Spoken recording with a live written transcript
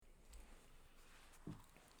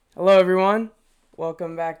Hello, everyone.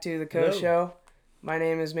 Welcome back to the Co Hello. Show. My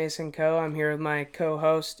name is Mason Co. I'm here with my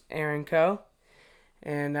co-host Aaron Co.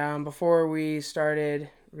 And before we started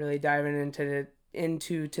really diving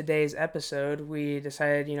into today's episode, we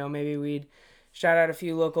decided, maybe we'd shout out a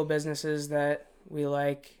few local businesses that we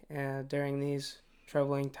like during these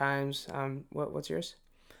troubling times. What's yours?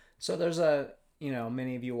 So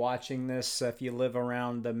many of you watching this, if you live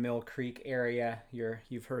around the Mill Creek area,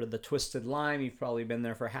 you've heard of the Twisted Lime. You've probably been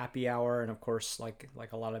there for happy hour, and of course, like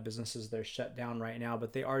a lot of businesses, they're shut down right now.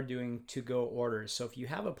 But they are doing to-go orders. So if you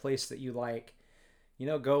have a place that you like,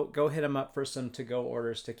 go hit them up for some to-go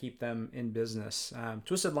orders to keep them in business.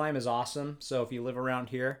 Twisted Lime is awesome. So if you live around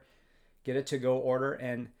here, get a to-go order,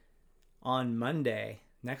 and on Monday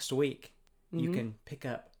next week, you Mm-hmm. can pick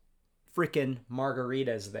up freaking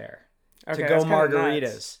margaritas there. To Okay, go that's kind of margaritas.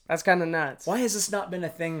 nuts. That's kind of nuts. Why has this not been a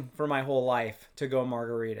thing for my whole life? To go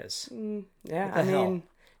margaritas. Yeah, What I the hell? mean,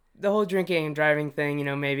 the whole drinking and driving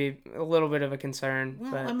thing, maybe a little bit of a concern,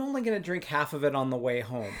 Well, but I'm only gonna drink half of it on the way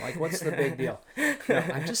home. Like, what's the big deal? No,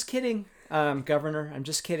 I'm just kidding, Governor. I'm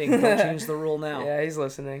just kidding. Don't change the rule now. Yeah, he's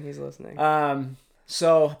listening. He's listening.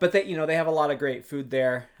 But they have a lot of great food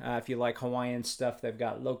there. If you like Hawaiian stuff, they've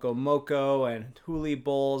got Loco Moco and huli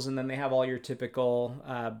bowls, and then they have all your typical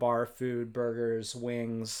bar food, burgers,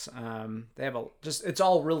 wings. They have it's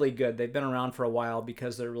all really good. They've been around for a while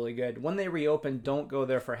because they're really good. When they reopen, don't go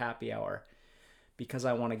there for happy hour because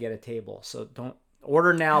I want to get a table. So don't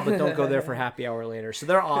order now, but don't go there for happy hour later. So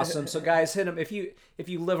they're awesome. So guys, hit them if you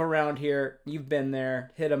live around here, you've been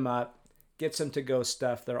there, hit them up, get some to go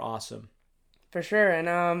stuff. They're awesome. For sure.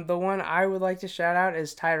 And the one I would like to shout out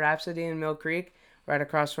is Thai Rhapsody in Mill Creek, right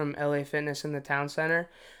across from LA Fitness in the town center.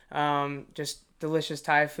 Just delicious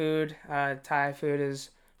Thai food. Thai food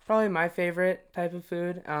is probably my favorite type of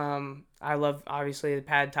food. I love, obviously, the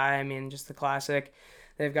pad Thai. I mean, just the classic.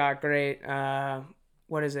 They've got great,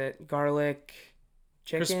 what is it? Garlic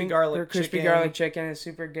chicken? Crispy garlic Crispy chicken. garlic chicken is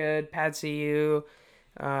super good. Pad see ew,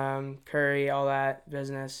 curry, all that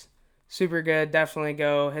business. Super good. Definitely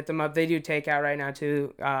go hit them up. They do takeout right now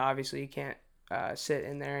too. Obviously, you can't sit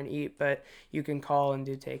in there and eat, but you can call and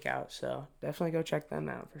do takeout. So definitely go check them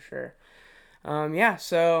out for sure. Yeah.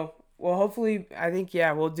 So well, hopefully, I think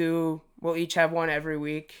we'll each have one every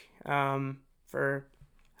week for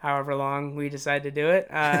however long we decide to do it.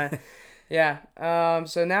 Yeah.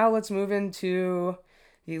 So now let's move into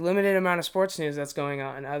the limited amount of sports news that's going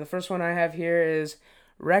on. The first one I have here is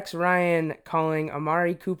Rex Ryan calling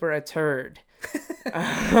Amari Cooper a turd.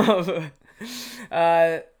 The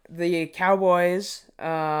Cowboys,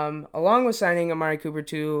 along with signing Amari Cooper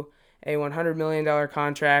to a $100 million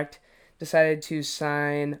contract, decided to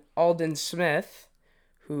sign Aldon Smith,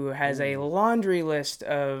 who has a laundry list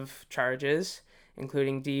of charges,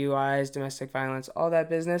 including DUIs, domestic violence, all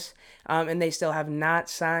that business. And they still have not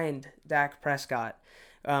signed Dak Prescott,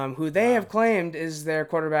 who they have claimed is their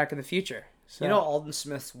quarterback of the future. So, You know Alden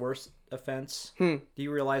Smith's worst offense? Hmm. Do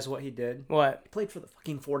you realize what he did? What? He played for the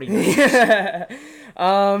fucking 49ers.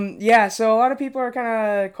 Yeah, so a lot of people are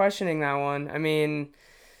kind of questioning that one. I mean,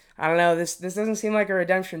 I don't know. This doesn't seem like a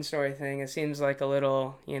redemption story thing. It seems like a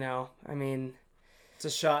little, I mean, It's a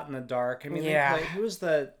shot in the dark. I mean, Yeah. who was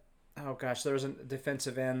the... Oh, gosh, there was a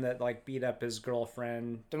defensive end that, beat up his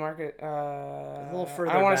girlfriend. DeMarcus. A little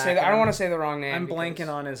further I don't want to back, say that. I and don't want to say the wrong name. I'm because- blanking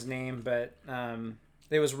on his name, but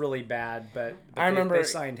it was really bad. But I remember- they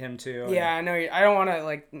signed him, too. Yeah, I know. I don't want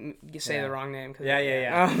to say Yeah. the wrong name.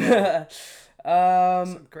 Yeah.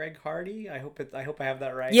 Greg Hardy? I hope I have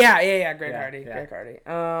that right. Yeah. Greg Yeah, Hardy. yeah. Greg Hardy.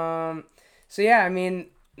 So yeah, I mean,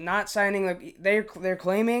 not signing they're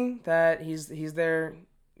claiming that he's their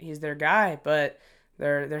guy, but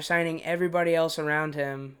they're signing everybody else around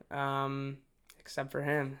him, except for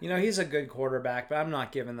him. He's a good quarterback, but I'm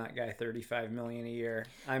not giving that guy $35 million a year.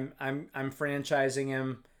 I'm franchising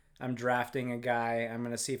him. I'm drafting a guy. I'm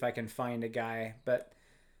gonna see if I can find a guy, but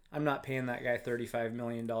I'm not paying that guy $35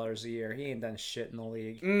 million a year. He ain't done shit in the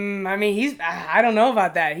league. I mean, I don't know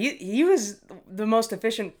about that. He was the most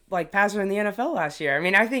efficient passer in the NFL last year. I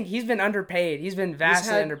mean, I think he's been underpaid. He's been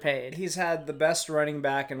vastly underpaid. He's had the best running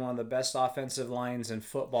back and one of the best offensive lines in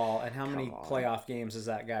football. And how many Come on. playoff games has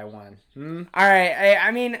that guy won? All right.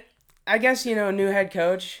 I mean, I guess, new head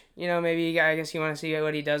coach, maybe I guess you want to see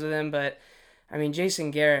what he does with him, but I mean,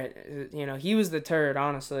 Jason Garrett, he was the turd,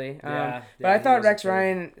 honestly. But I he thought was a Rex turd.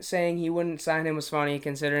 Ryan saying he wouldn't sign him was funny,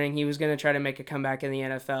 considering he was going to try to make a comeback in the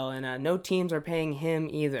NFL, and no teams are paying him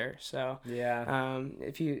either. So, Yeah.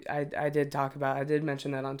 I did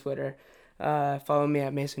mention that on Twitter. Follow me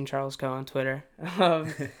at Mason Charles Co on Twitter. All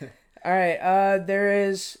right.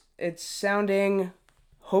 It's sounding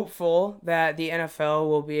hopeful that the NFL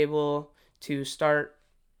will be able to start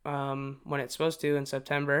when it's supposed to in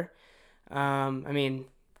September. I mean,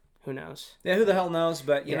 who knows? Yeah, who the hell knows?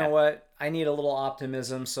 But you Yeah. know what? I need a little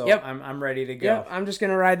optimism, so Yep. I'm ready to go. Yep, I'm just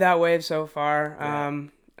gonna ride that wave so far. Yeah.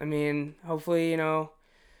 I mean, hopefully,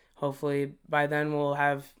 hopefully by then we'll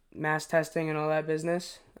have mass testing and all that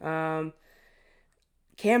business. Cam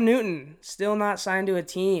Newton still not signed to a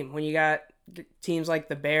team. When you got teams like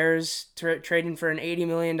the Bears trading for an $80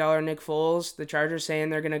 million Nick Foles, the Chargers saying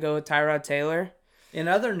they're gonna go with Tyrod Taylor. In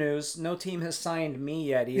other news, no team has signed me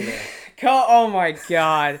yet either. Oh my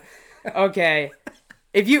God. Okay.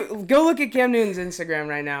 If you go look at Cam Newton's Instagram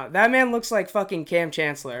right now, that man looks like fucking Cam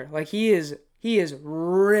Chancellor. Like he is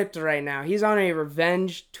ripped right now. He's on a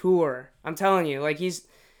revenge tour. I'm telling you, like I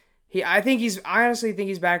honestly think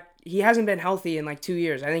he's back. He hasn't been healthy in like 2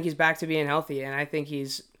 years. I think he's back to being healthy, and I think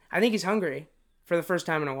he's hungry for the first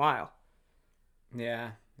time in a while.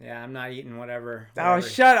 Yeah, I'm not eating whatever. Oh,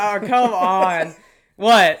 shut up. Come on.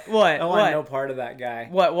 What? I want no part of that guy.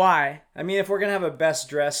 What? Why? I mean, if we're gonna have a best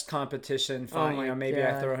dressed competition, fine. Oh my Maybe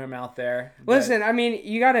I God. throw him out there. Listen, I mean,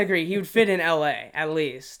 you gotta agree. He would fit in LA at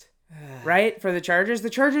least, right? For the Chargers, the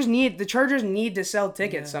Chargers need to sell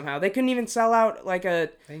tickets somehow. They couldn't even sell out like they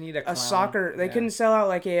need a clown. soccer. They couldn't sell out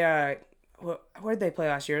like a where did they play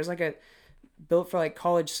last year? It was like a built for like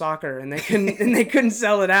college soccer, and they couldn't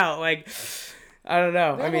sell it out. Like I don't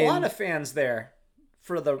know. They have a lot of fans there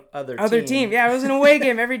for the other team. Yeah, it was an away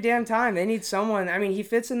game every damn time. They need someone. I mean, he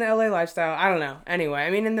fits in the LA lifestyle. I don't know. Anyway, I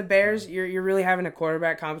mean, in the Bears, you're really having a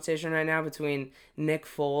quarterback competition right now between Nick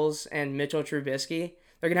Foles and Mitchell Trubisky.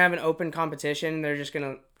 They're gonna have an open competition. They're just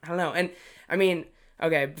gonna, I don't know. And I mean,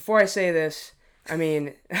 okay, before I say this, I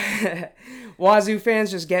mean, Wazoo fans,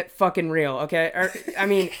 just get fucking real, okay? I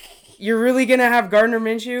mean, you're really gonna have Gardner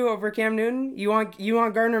Minshew over Cam Newton? You want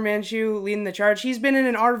Gardner Minshew leading the charge? He's been in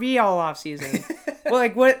an RV all off season. Well,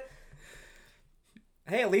 like what?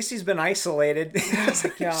 Hey, at least he's been isolated. Oh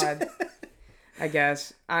my God. I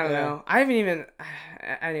guess. I don't know. I haven't even.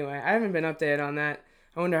 Anyway, I haven't been updated on that.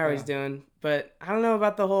 I wonder how he's doing. But I don't know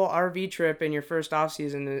about the whole RV trip in your first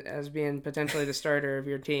offseason as being potentially the starter of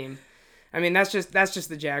your team. I mean, that's just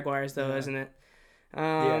the Jaguars, though, isn't it?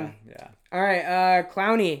 Yeah. All right,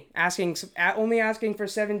 Clowney only asking for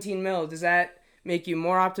 17 mil. Does that make you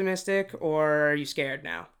more optimistic, or are you scared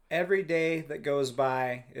now? Every day that goes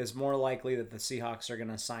by is more likely that the Seahawks are going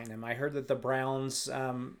to sign him. I heard that the Browns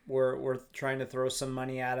were trying to throw some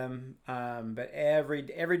money at him, but every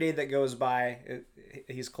day that goes by,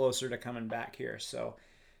 he's closer to coming back here. So,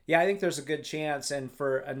 yeah, I think there's a good chance, and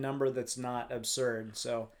for a number that's not absurd.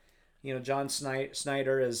 So, John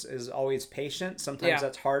Snyder is always patient. Sometimes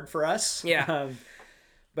that's hard for us. Yeah.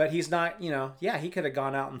 But he's not, he could have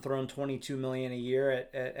gone out and thrown $22 million a year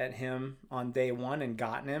at him on day one and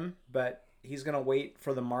gotten him, but he's going to wait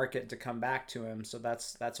for the market to come back to him. So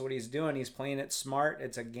that's what he's doing. He's playing it smart.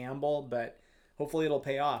 It's a gamble, but hopefully it'll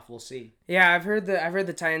pay off. We'll see. Yeah, I've heard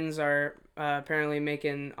the Titans are apparently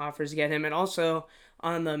making offers to get him, and also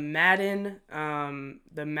on the Madden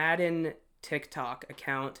TikTok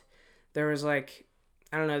account, there was like,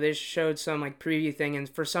 I don't know, they showed some like preview thing, and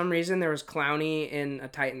for some reason there was Clowney in a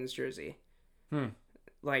Titans jersey.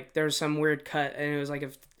 Like there was some weird cut, and it was like,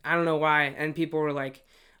 I don't know why, and people were like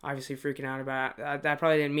obviously freaking out about it. That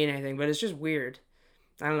probably didn't mean anything, but it's just weird.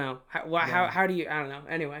 I don't know. How do you, I don't know.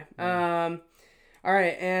 Anyway. All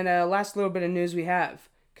right, and last little bit of news we have.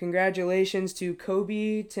 Congratulations to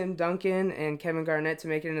Kobe, Tim Duncan, and Kevin Garnett to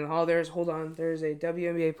make it into the Hall. There's a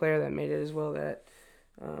WNBA player that made it as well that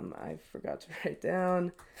I forgot to write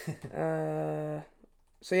down.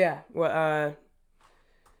 So yeah, well,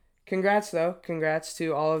 congrats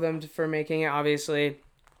to all of them for making it. Obviously,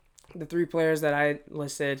 the three players that I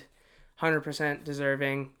listed, 100%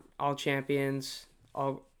 deserving, all champions,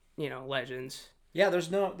 all legends. Yeah,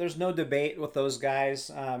 there's no debate with those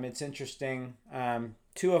guys. It's interesting.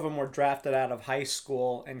 Two of them were drafted out of high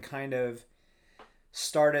school and kind of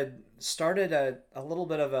started a little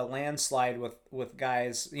bit of a landslide with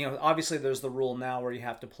guys. Obviously there's the rule now where you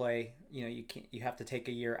have to play, you have to take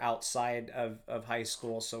a year outside of high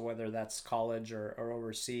school, so whether that's college or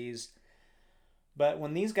overseas. But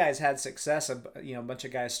when these guys had success, a bunch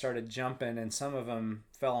of guys started jumping, and some of them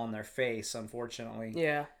fell on their face, unfortunately.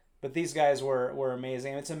 Yeah. But these guys were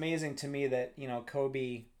amazing. It's amazing to me that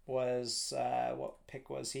Kobe was what pick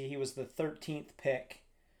was he? He was the 13th pick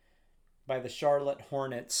by the Charlotte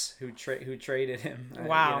Hornets, who traded him.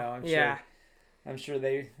 Wow. I'm sure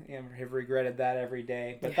they have regretted that every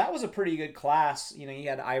day. But that was a pretty good class. You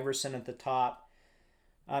had Iverson at the top.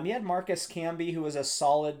 You had Marcus Camby, who was a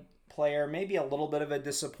solid player, maybe a little bit of a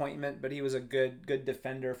disappointment, but he was a good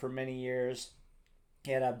defender for many years.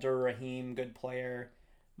 He had Abdur Rahim, good player.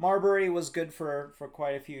 Marbury was good for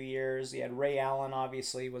quite a few years. He had Ray Allen,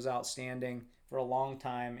 obviously, was outstanding for a long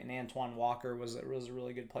time, and Antoine Walker was a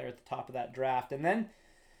really good player at the top of that draft. And then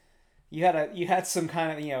you had some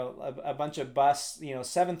kind of a bunch of busts.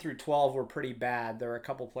 7 through 12 were pretty bad. There were a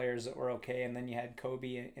couple players that were okay, and then you had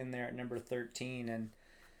Kobe in there at number 13, and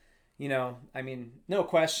I mean, no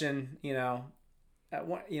question. We're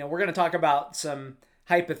going to talk about some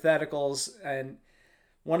hypotheticals, and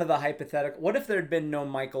one of the what if there had been no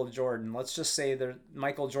Michael Jordan? Let's just say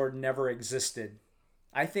Michael Jordan never existed.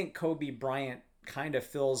 I think Kobe Bryant kind of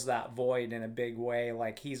fills that void in a big way.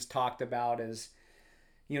 Like he's talked about as,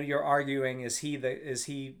 you're arguing, is he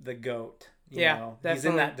the GOAT? Definitely. He's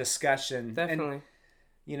in that discussion. Definitely.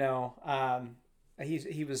 And,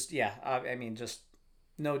 he was, I mean, just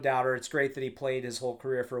no doubter. It's great that he played his whole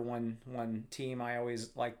career for one team. I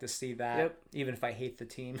always like to see that, Yep. even if I hate the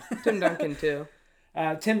team. Tim Duncan too.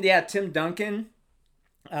 Tim Duncan.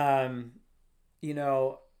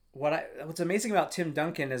 What's amazing about Tim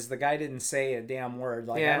Duncan is the guy didn't say a damn word.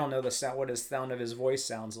 Like I don't know what his sound of his voice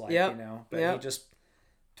sounds like. Yep. But he just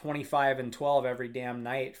 25 and 12 every damn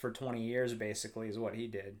night for 20 years basically is what he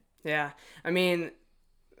did. Yeah, I mean,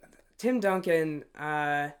 Tim Duncan.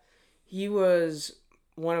 He was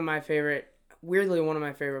weirdly one of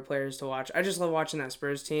my favorite players to watch. I just love watching that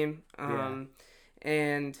Spurs team.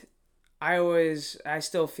 And I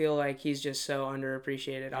still feel like he's just so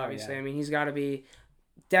underappreciated, obviously. I mean, he's got to be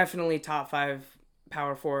definitely top 5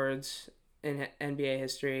 power forwards in NBA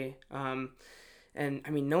history. And I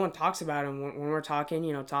mean, no one talks about him when we're talking,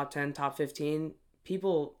 top 10, top 15.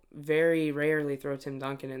 People very rarely throw Tim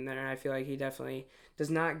Duncan in there. I feel like he definitely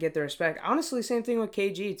does not get the respect. Honestly, same thing with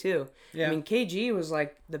KG too. Yeah. I mean, KG was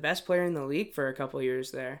like the best player in the league for a couple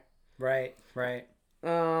years there. Right.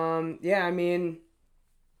 Yeah, I mean,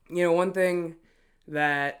 one thing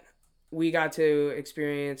that we got to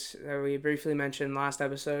experience that we briefly mentioned last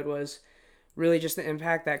episode was really just the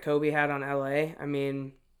impact that Kobe had on LA. I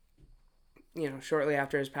mean, shortly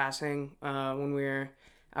after his passing, when we were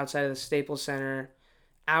outside of the Staples Center,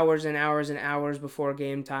 hours and hours and hours before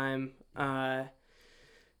game time, I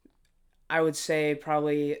would say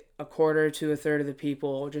probably a quarter to a third of the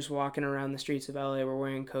people just walking around the streets of LA were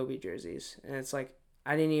wearing Kobe jerseys. And it's like,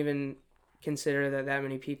 I didn't even consider that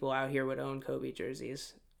many people out here would own Kobe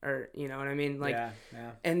jerseys. Or, you know what I mean? Like, yeah.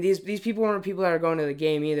 And these people weren't people that are going to the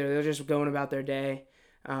game either. They're just going about their day.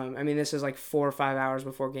 I mean, this is like 4 or 5 hours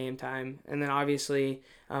before game time. And then obviously,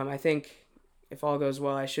 I think if all goes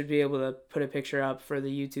well, I should be able to put a picture up for the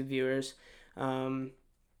YouTube viewers.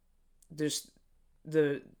 Just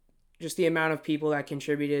the amount of people that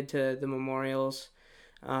contributed to the memorials,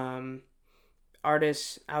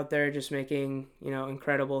 artists out there just making,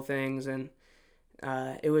 incredible things. And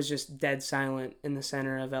it was just dead silent in the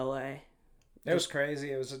center of LA. It was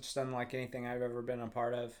crazy. It was just unlike anything I've ever been a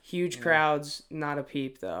part of. Huge crowds, not a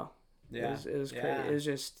peep though. Yeah. It was crazy. It was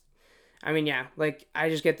just, I mean, yeah, like I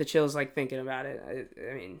just get the chills like thinking about it.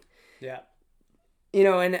 I mean, yeah.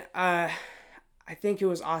 And I think it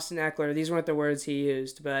was Austin Eckler. These weren't the words he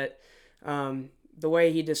used, but the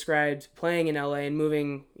way he described playing in LA and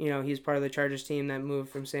moving, he's part of the Chargers team that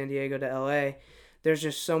moved from San Diego to LA. There's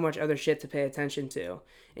just so much other shit to pay attention to.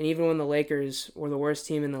 And even when the Lakers were the worst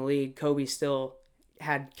team in the league, Kobe still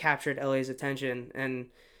had captured LA's attention. And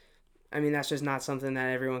I mean, that's just not something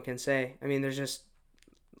that everyone can say. I mean,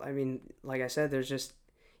 like I said,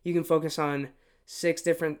 you can focus on 8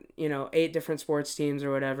 different sports teams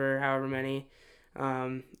or whatever, however many.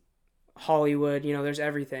 Hollywood, there's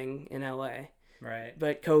everything in LA. Right.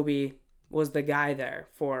 But Kobe was the guy there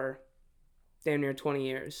for damn near 20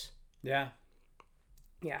 years. Yeah.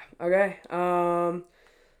 Yeah. Okay.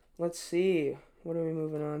 Let's see. What are we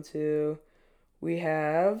moving on to? We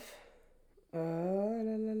have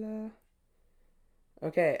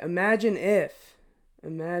Okay, imagine if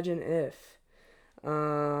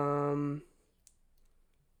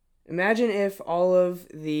all of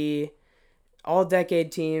the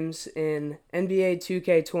all-decade teams in NBA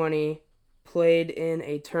 2K20 played in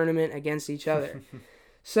a tournament against each other.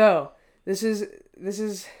 So, this is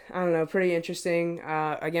I don't know, pretty interesting.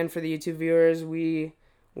 Again, for the YouTube viewers, we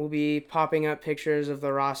will be popping up pictures of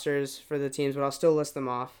the rosters for the teams, but I'll still list them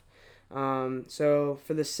off. So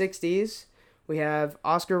for the 60s, we have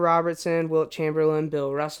Oscar Robertson, Wilt Chamberlain,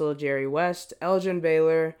 Bill Russell, Jerry West, Elgin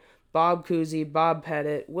Baylor, Bob Cousy, Bob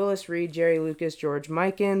Pettit, Willis Reed, Jerry Lucas, George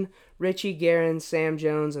Mikan, Richie Guerin, Sam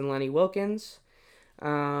Jones, and Lenny Wilkins.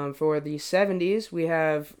 For the 70s, we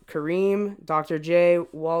have Kareem, Dr. J,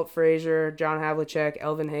 Walt Frazier, John Havlicek,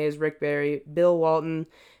 Elvin Hayes, Rick Barry, Bill Walton,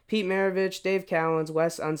 Pete Maravich, Dave Cowens,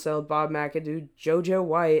 Wes Unseld, Bob McAdoo, JoJo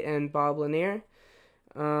White, and Bob Lanier.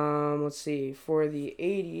 Let's see. For the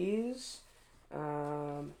 80s,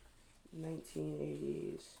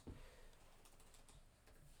 1980s.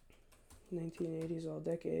 1980s all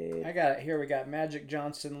decade. I got it here. We got Magic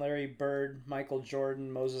Johnson, Larry Bird, Michael Jordan,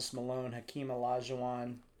 Moses Malone, Hakeem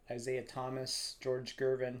Olajuwon, Isaiah Thomas, George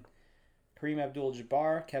Gervin, Kareem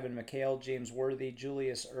Abdul-Jabbar, Kevin McHale, James Worthy,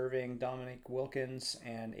 Julius Erving, Dominic Wilkins,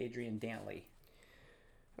 and Adrian Dantley.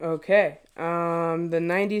 Okay. The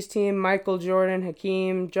 90s team, Michael Jordan,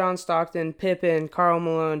 Hakeem, John Stockton, Pippen, Karl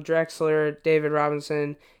Malone, Drexler, David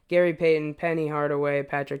Robinson, Gary Payton, Penny Hardaway,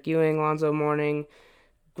 Patrick Ewing, Lonzo Mourning,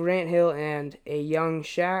 Grant Hill, and a young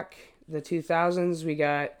Shaq. The 2000s, we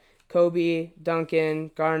got Kobe, Duncan,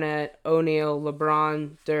 Garnett, O'Neal,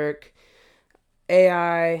 LeBron, Dirk,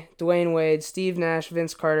 AI, Dwayne Wade, Steve Nash,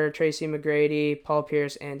 Vince Carter, Tracy McGrady, Paul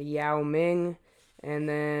Pierce, and Yao Ming. And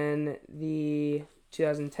then the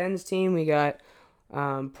 2010s team, we got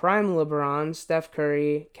prime LeBron, Steph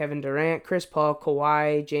Curry, Kevin Durant, Chris Paul,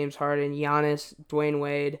 Kawhi, James Harden, Giannis, Dwayne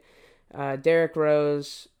Wade, Derrick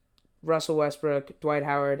Rose, Russell Westbrook, Dwight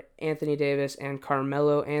Howard, Anthony Davis, and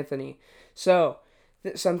Carmelo Anthony. So,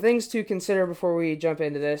 some things to consider before we jump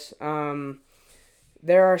into this.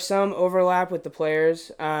 There are some overlap with the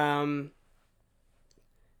players. For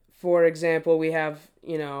example, we have,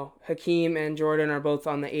 Hakeem and Jordan are both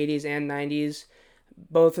on the 80s and 90s.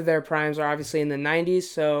 Both of their primes are obviously in the 90s,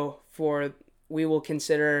 so we will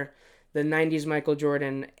consider the 90s Michael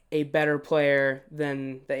Jordan a better player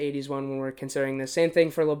than the 80s one when we're considering this. Same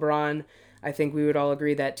thing for LeBron. I think we would all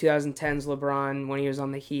agree that 2010's LeBron, when he was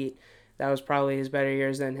on the Heat, that was probably his better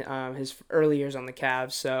years than his early years on the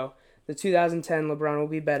Cavs. So the 2010 LeBron will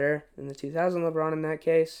be better than the 2000 LeBron in that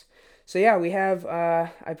case. So yeah, we have,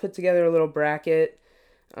 I put together a little bracket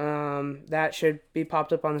that should be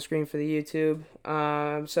popped up on the screen for the YouTube.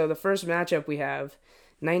 So the first matchup we have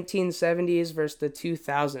 1970s versus the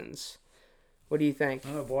 2000s. What do you think?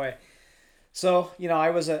 Oh boy. So, I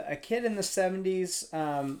was a kid in the 70s.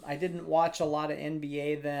 I didn't watch a lot of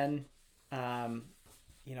NBA then. I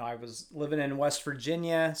was living in West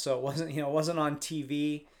Virginia, so it wasn't on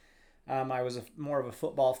TV. I was more of a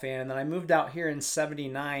football fan. And then I moved out here in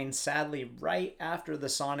 79, sadly, right after the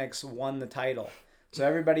Sonics won the title. So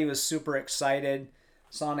everybody was super excited.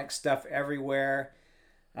 Sonic stuff everywhere.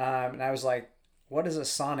 And I was like, what is a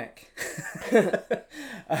Sonic?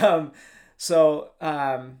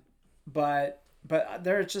 But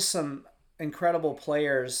there are just some incredible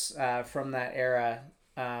players from that era.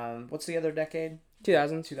 What's the other decade?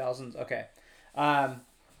 2000s. Okay.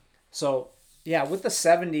 So yeah, with the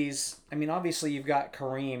 70s, I mean, obviously you've got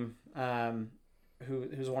Kareem,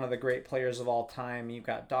 who's one of the great players of all time. You've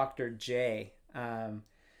got Dr. J,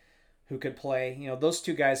 who could play. Those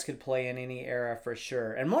two guys could play in any era for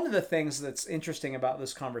sure. And one of the things that's interesting about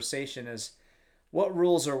this conversation is what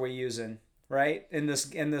rules are we using, right? In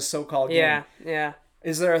this so-called game. Yeah.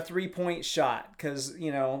 Is there a 3-point shot? Because,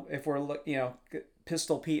 if we're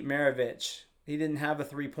Pistol Pete Maravich, he didn't have a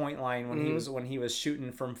 3-point line when he was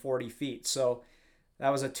shooting from 40 feet. So that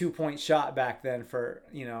was a 2-point shot back then for,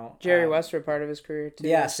 Jerry West for part of his career too.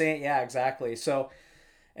 Yeah, exactly. So,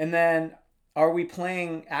 and then are we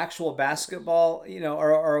playing actual basketball,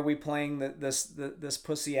 or are we playing this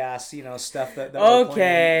pussy ass, stuff that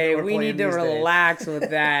okay, we need to relax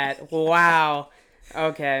with that. Wow.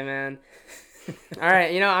 Okay, man. All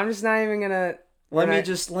right, I'm just not even gonna. Let me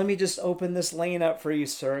just open this lane up for you,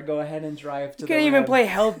 sir. Go ahead and drive to. You couldn't even play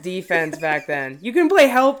help defense back then. You couldn't play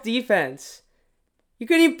help defense. You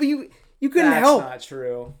couldn't help. That's not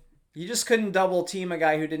true. You just couldn't double team a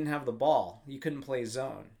guy who didn't have the ball. You couldn't play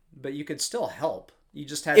zone, but you could still help. You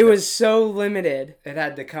just had. It was so limited. It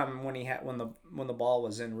had to come when the ball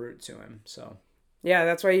was en route to him. So. Yeah,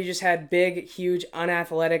 that's why you just had big, huge,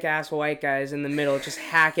 unathletic ass white guys in the middle just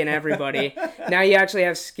hacking everybody. Now you actually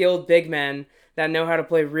have skilled big men that know how to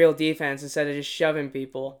play real defense instead of just shoving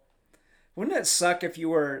people. Wouldn't it suck if you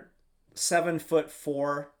were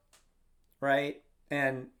 7'4", right?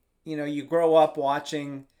 And you grow up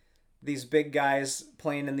watching these big guys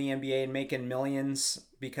playing in the NBA and making millions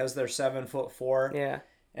because they're 7'4". Yeah.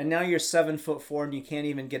 And now you're 7'4" and you can't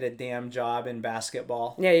even get a damn job in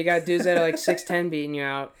basketball. Yeah, you got dudes that are like 6'10" beating you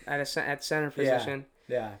out at center position.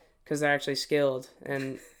 Yeah. Because they're actually skilled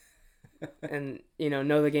and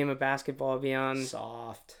know the game of basketball beyond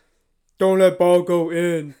soft. Don't let ball go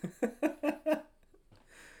in.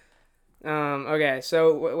 Okay,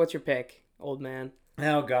 so what's your pick, old man?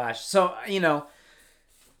 Oh gosh, so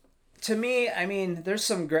To me, I mean, there's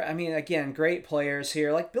some great. I mean, again, great players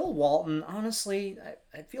here. Like Bill Walton, honestly,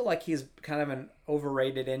 I feel like he's kind of an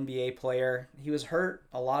overrated NBA player. He was hurt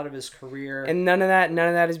a lot of his career. And none of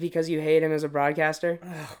that is because you hate him as a broadcaster.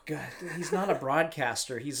 Oh god, he's not a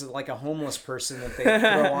broadcaster. He's like a homeless person that they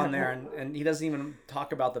throw on there, and he doesn't even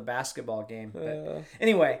talk about the basketball game. But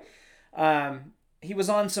anyway, he was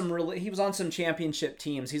on some championship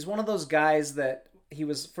teams. He's one of those guys that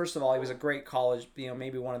first of all, he was a great college,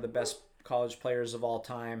 maybe one of the best college players of all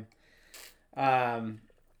time.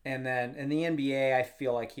 And then in the NBA, I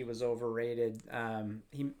feel like he was overrated.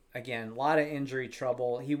 Again, a lot of injury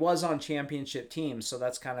trouble. He was on championship teams, so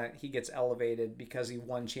that's he gets elevated because he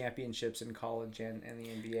won championships in college and the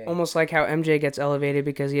NBA. Almost like how MJ gets elevated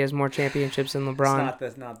because he has more championships than LeBron.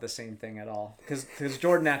 It's not the same thing at all. Because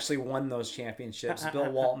Jordan actually won those championships.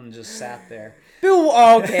 Bill Walton just sat there. Bill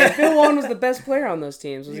Walton was the best player on those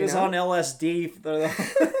teams. He was on LSD.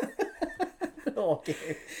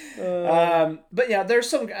 Okay. But yeah, there's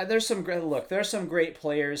some great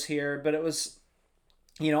players here, but it was,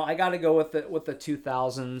 I got to go with the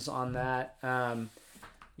 2000s on that.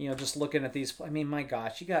 Just looking at these, I mean, my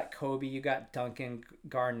gosh, you got Kobe, you got Duncan,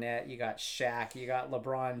 Garnett, you got Shaq, you got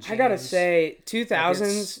LeBron James. I gotta say, 2000s,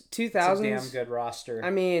 it's a damn good roster. I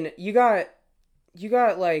mean, you got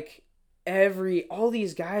like all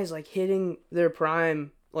these guys like hitting their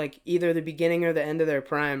prime, like either the beginning or the end of their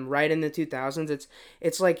prime, right in the 2000s.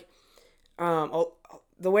 It's like,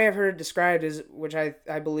 the way I've heard it described is, which I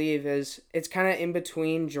believe is, it's kind of in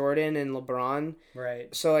between Jordan and LeBron.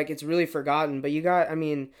 Right. So like it's really forgotten, but you got, I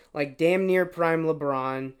mean, like damn near prime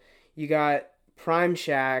LeBron, you got prime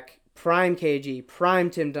Shaq, prime KG,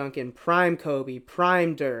 prime Tim Duncan, prime Kobe,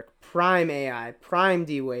 prime Dirk, prime AI, prime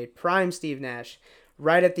D Wade, prime Steve Nash,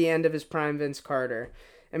 right at the end of his prime Vince Carter.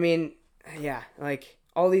 I mean, yeah, like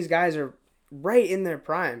all these guys are right in their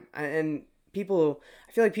prime, and I feel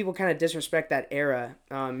like people kind of disrespect that era.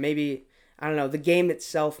 Maybe, I don't know, the game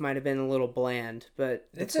itself might have been a little bland, but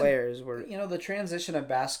the players were... the transition of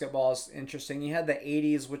basketball is interesting. You had the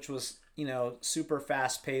 80s, which was, super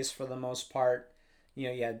fast-paced for the most part. You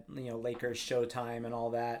had, Lakers Showtime and all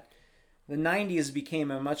that. The 90s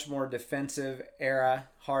became a much more defensive era,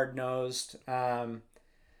 hard-nosed. And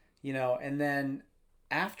then...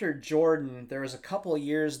 After Jordan, there was a couple of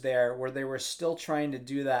years there where they were still trying to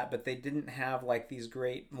do that, but they didn't have like these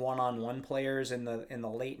great one-on-one players in the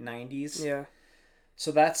late 90s. Yeah.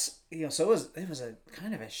 So that's, so it was a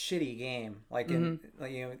kind of a shitty game. Like in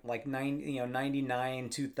 99,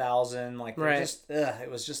 2000, like right.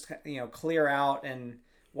 It was just clear out and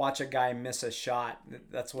watch a guy miss a shot.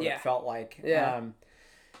 That's what it felt like. Yeah.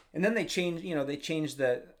 And then they changed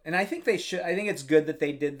and I think it's good that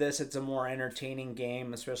they did this. It's a more entertaining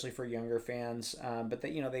game, especially for younger fans. But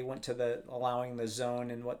they went to allowing the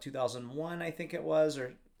zone in 2001, I think it was,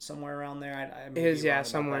 or somewhere around there. It was,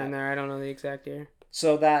 somewhere in there. I don't know the exact year.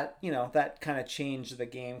 So that, that kind of changed the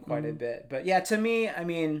game quite a bit. But yeah, to me, I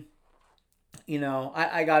mean,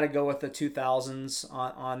 I got to go with the 2000s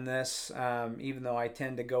on this, even though I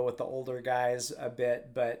tend to go with the older guys a bit,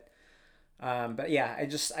 but yeah,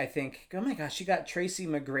 I think, oh my gosh, you got Tracy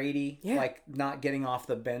McGrady, like not getting off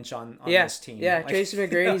the bench on this team. Yeah, like, Tracy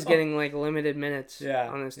McGrady's getting like limited minutes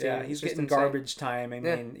on this team. Yeah, he's getting garbage time. I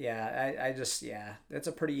mean, that's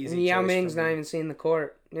a pretty easy choice. Yao Ming's not even seeing the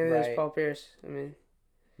court. Neither is Paul Pierce. I mean,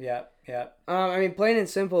 yeah. I mean, plain and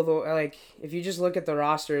simple, though, like if you just look at the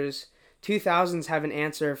rosters, 2000s have an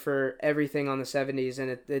answer for everything on the 70s, and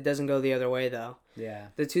it doesn't go the other way, though. Yeah.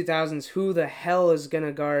 The 2000s, who the hell is going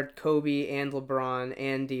to guard Kobe and LeBron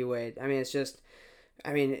and D Wade? I mean, it's just,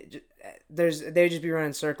 they'd just be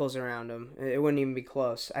running circles around them. It wouldn't even be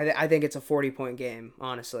close. I think it's a 40-point game,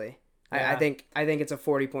 honestly. Yeah. I think it's a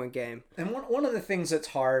 40-point game. And one of the things that's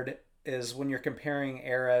hard is when you're comparing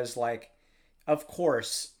eras, like, of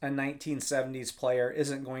course, a 1970s player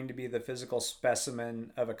isn't going to be the physical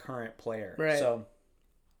specimen of a current player. Right. So,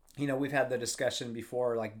 we've had the discussion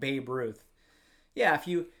before, like Babe Ruth. Yeah,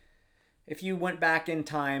 if you went back in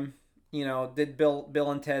time, did Bill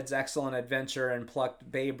and Ted's Excellent Adventure and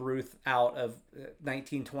plucked Babe Ruth out of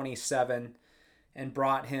 1927 and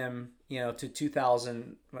brought him, to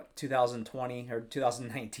 2020 or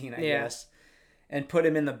 2019, I guess, and put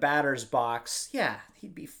him in the batter's box,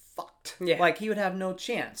 he'd be fucked. Yeah. Like, he would have no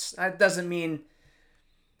chance. That doesn't mean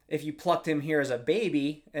if you plucked him here as a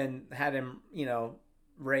baby and had him,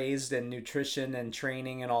 raised in nutrition and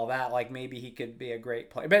training and all that, like maybe he could be a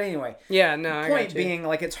great player. But anyway, the point being,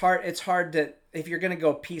 like, it's hard to, if you're going to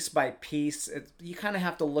go piece by piece, you kind of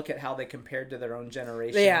have to look at how they compared to their own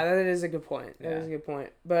generation. Yeah, that is a good point. That is a good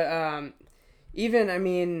point. But even, I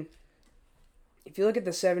mean, if you look at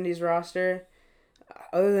the 70s roster,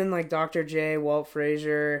 other than like Dr. J, Walt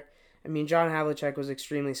Frazier, I mean, John Havlicek was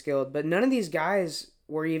extremely skilled, but none of these guys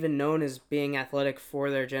were even known as being athletic for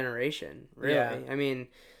their generation, really. Yeah. I mean,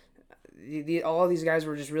 all of these guys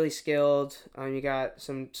were just really skilled. You got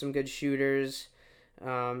some good shooters,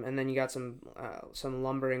 and then you got some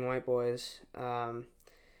lumbering white boys.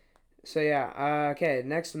 So yeah, okay.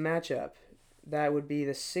 Next matchup, that would be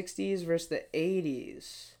the '60s versus the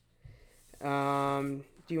 '80s.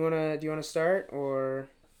 Do you wanna start or?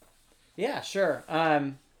 Yeah, sure.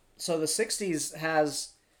 So the '60s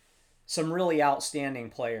has some really outstanding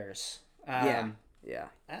players. Yeah.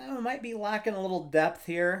 I don't know, might be lacking a little depth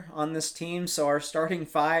here on this team. So our starting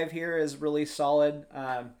five here is really solid.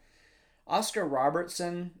 Oscar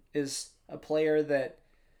Robertson is a player that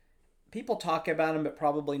people talk about him, but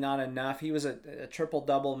probably not enough. He was a triple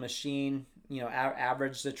double machine.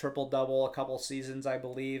 Averaged a triple double a couple seasons, I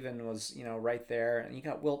believe, and was right there. And you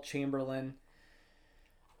got Wilt Chamberlain,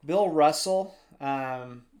 Bill Russell.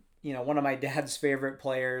 One of my dad's favorite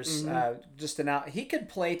players. He could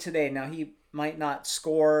play today. Now he might not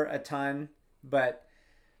score a ton, but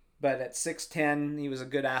at 6'10", he was a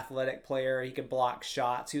good athletic player. He could block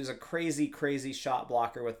shots. He was a crazy, crazy shot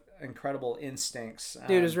blocker with incredible instincts.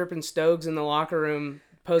 Dude was ripping Stogs in the locker room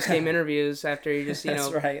post game interviews after he just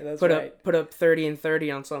put up 30 and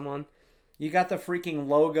 30 on someone. You got the freaking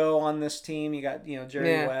logo on this team. You got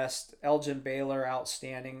Jerry West, Elgin Baylor,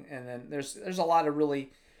 outstanding, and then there's a lot of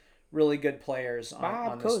really, really good players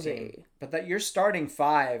on this team. But that your starting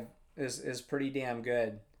five is pretty damn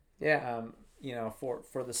good. Yeah.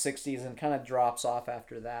 For the '60s, and kind of drops off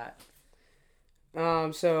after that.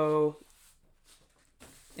 So.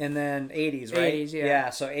 And then '80s, right? '80s, yeah. Yeah.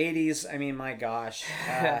 So '80s. I mean, my gosh.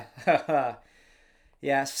 Yeah,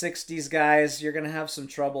 '60s guys, you're gonna have some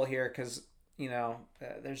trouble here because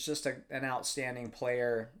there's just an outstanding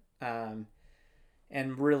player, and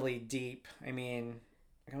really deep. I mean,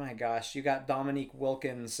 oh my gosh, you got Dominique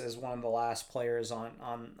Wilkins as one of the last players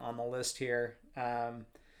on the list here.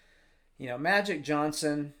 Magic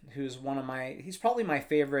Johnson, who's he's probably my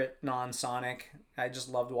favorite non-Sonic. I just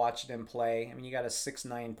loved watching him play. I mean, you got a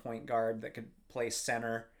 6'9" point guard that could play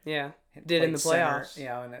center. Yeah, did in the playoffs.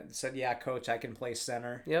 Center, and it said, "Yeah, coach, I can play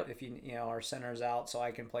center. Yep. If our center's out, so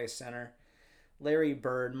I can play center." Larry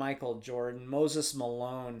Bird, Michael Jordan, Moses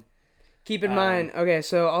Malone. Keep in mind, okay,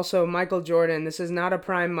 so also Michael Jordan, this is not a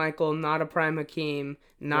prime Michael, not a prime Hakeem,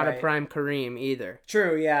 not a prime Kareem either.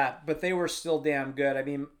 True, yeah, but they were still damn good. I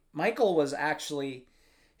mean, Michael was actually,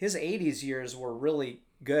 his '80s years were really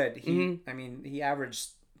good. He averaged,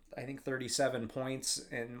 I think, 37 points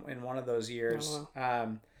in one of those years. Oh,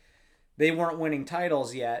 wow. They weren't winning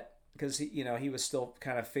titles yet because he was still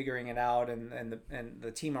kind of figuring it out, and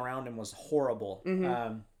the team around him was horrible.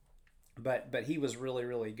 But he was really,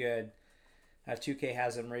 really good. 2K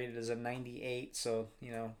has him rated as a 98, so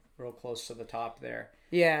real close to the top there.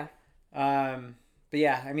 Yeah. But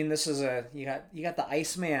yeah, I mean, this is you got the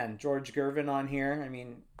Iceman, George Gervin, on here. I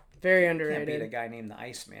mean, very underrated. Can't beat a guy named the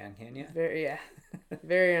Iceman, can you?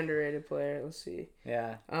 Very underrated player. Let's see.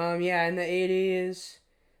 Yeah. In the '80s,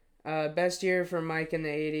 best year for Mike in the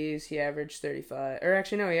 '80s, he averaged 35. Or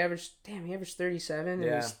actually, no, he averaged 37.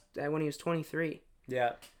 Yeah. When he was 23.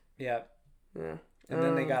 Yeah. Yeah. And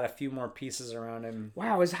then they got a few more pieces around him.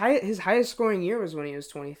 Wow, his highest scoring year was when he was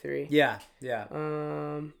 23. Yeah.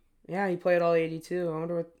 Yeah, he played all 82. I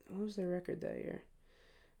wonder what was their record that year.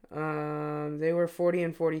 They were 40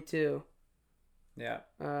 and 42. Yeah.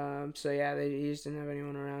 So yeah, he just didn't have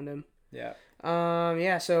anyone around him. Yeah.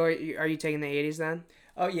 So are you taking the 80s then?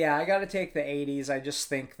 Oh yeah, I got to take the '80s. I just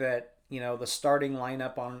think that the starting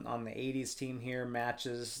lineup on the '80s team here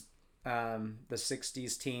matches the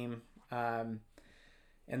 '60s team, and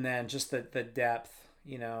then just the depth.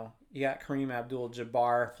 You got Kareem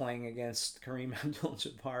Abdul-Jabbar playing against Kareem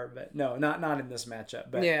Abdul-Jabbar, but no, not in this matchup.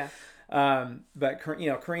 But yeah. But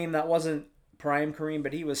Kareem, that wasn't prime Kareem,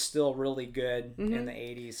 but he was still really good in the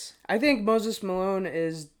 '80s. I think Moses Malone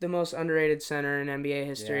is the most underrated center in NBA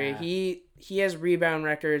history. Yeah. He has rebound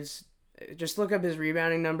records. Just look up his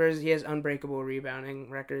rebounding numbers. He has unbreakable rebounding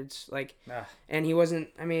records. And he wasn't.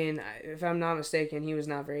 I mean, if I'm not mistaken, he was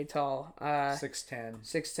not very tall. 6'10".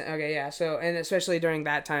 6'10". Okay, yeah. So, and especially during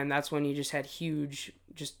that time, that's when you just had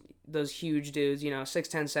those huge dudes.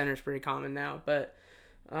 6'10" center is pretty common now, but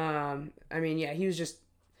he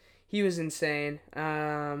was insane.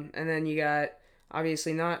 And then you got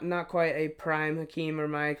obviously not quite a prime Hakeem or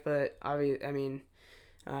Mike, but they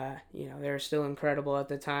were still incredible at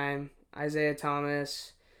the time. Isaiah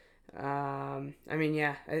Thomas. It's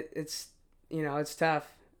tough.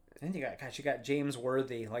 And you got James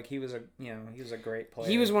Worthy. Like he was a great player.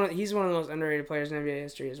 He's one of the most underrated players in NBA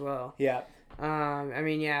history as well. Yeah. I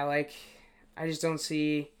mean, yeah, like I just don't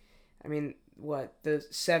see. I mean, what the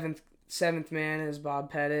seventh man is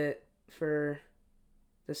Bob Pettit for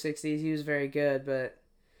the '60s. He was very good, but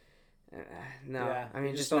no. Yeah, I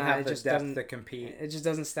mean, you just don't not, have it the just depth doesn't. to compete. It just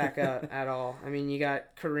doesn't stack up at all. I mean, you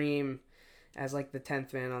got Kareem as like the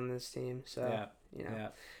 10th man on this team, so Yeah. you know. Yeah.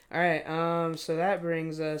 All right, so that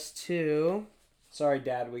brings us to. Sorry,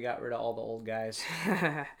 Dad, we got rid of all the old guys.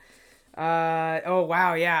 Oh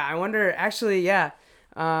wow, yeah. I wonder. Actually, yeah.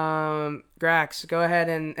 Grax, go ahead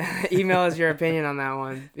and email us your opinion on that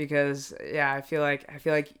one because yeah, I feel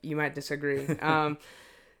like you might disagree.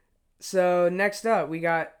 So next up, we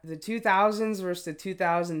got the 2000s versus the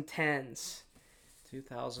 2010s.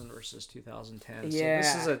 2000 versus 2010. Yeah.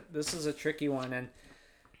 So this is a tricky one, and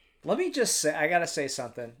let me just say, I gotta say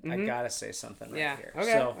something. Mm-hmm. I gotta say something right here.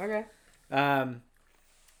 Okay. So, okay.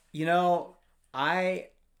 You know, I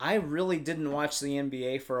really didn't watch the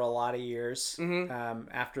NBA for a lot of years. Mm-hmm.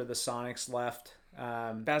 After the Sonics left.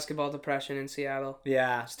 Basketball depression in Seattle.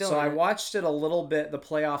 Yeah. Still so in I it. watched it a little bit, the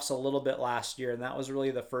playoffs a little bit last year, and that was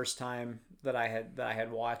really the first time that I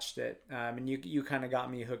had watched it. And you kind of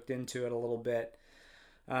got me hooked into it a little bit.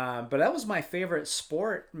 But that was my favorite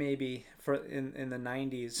sport maybe in the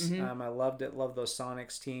 90s. Mm-hmm. I loved it, loved those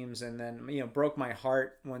Sonics teams, and then broke my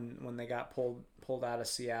heart when they got pulled out of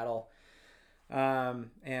Seattle.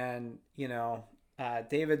 And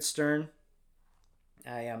David Stern,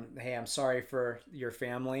 I'm sorry for your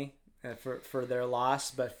family for their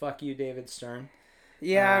loss, but fuck you, David Stern.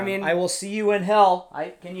 Yeah, I mean, I will see you in hell.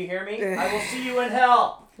 Can you hear me? I will see you in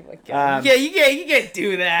hell. Yeah, you can't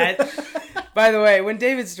do that. By the way, when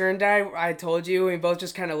David Stern died, I told you we both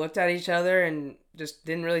just kind of looked at each other and just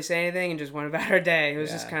didn't really say anything and just went about our day. It was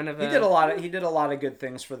just kind of he did a lot of good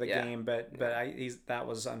things for the game, but that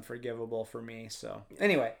was unforgivable for me. So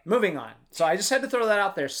anyway, moving on. So I just had to throw that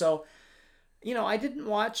out there. So I didn't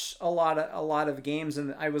watch a lot of games,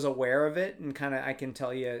 and I was aware of it, and kind of I can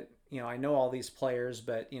tell you. I know all these players,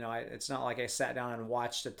 but it's not like I sat down and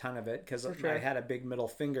watched a ton of it because I had a big middle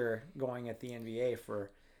finger going at the NBA for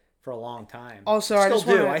a long time. Also,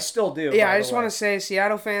 I still do. Yeah, I just want to say,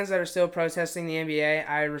 Seattle fans that are still protesting the NBA,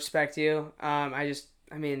 I respect you. I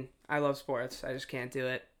love sports. I just can't do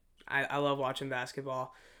it. I love watching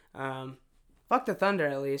basketball. Fuck the Thunder,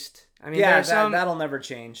 at least. I mean, that'll never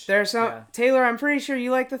change. Taylor, I'm pretty sure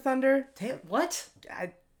you like the Thunder. What?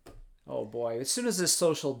 Oh boy! As soon as this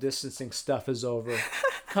social distancing stuff is over,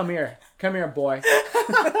 come here, boy.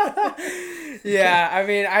 Yeah, I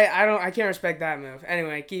mean, I can't respect that move.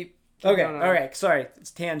 Anyway, keep okay, going on. all right. Sorry, it's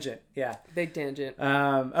tangent. Yeah, big tangent.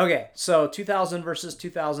 Okay, so 2000 versus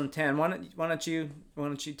 2010. Why don't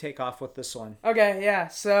you take off with this one? Okay, yeah.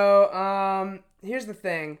 So here's the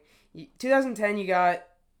thing. 2010, you got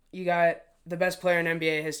the best player in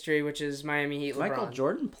NBA history, which is Miami Heat. LeBron. Michael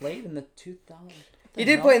Jordan played in the 2000s. He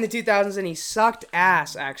did play in the 2000s, and he sucked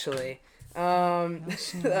ass, actually.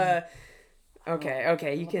 Okay,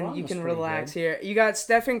 you can relax here. You got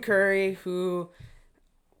Stephen Curry, who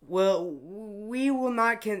we will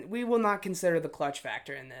not consider the clutch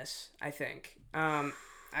factor in this. I think. I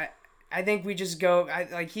think we just go.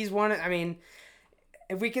 He's one. I mean,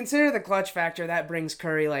 if we consider the clutch factor, that brings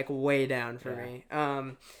Curry way down for me.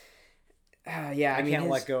 I can't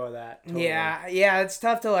let go of that. Totally. Yeah, it's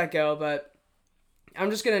tough to let go, but. I'm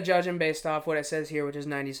just gonna judge him based off what it says here, which is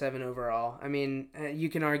 97 overall. I mean, you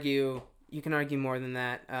can argue more than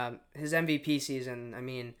that. His MVP season. I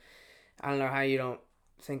mean, I don't know how you don't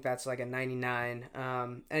think that's like a 99.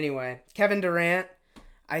 Anyway, Kevin Durant,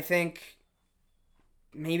 I think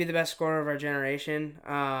maybe the best scorer of our generation.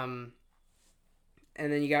 And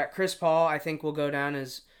then you got Chris Paul. I think will go down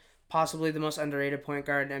as possibly the most underrated point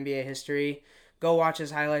guard in NBA history. Go watch his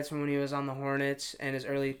highlights from when he was on the Hornets and his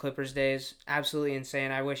early Clippers days. Absolutely insane.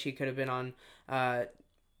 I wish he could have been on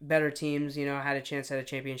better teams, had a chance at a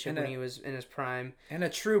championship when he was in his prime. And a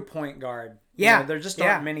true point guard. Yeah. There just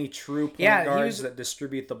aren't many true point guards that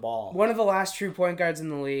distribute the ball. One of the last true point guards in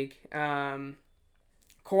the league. Kawhi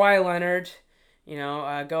Leonard,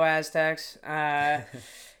 go Aztecs.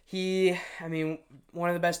 One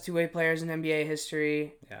of the best two-way players in NBA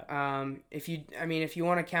history. Yeah. If you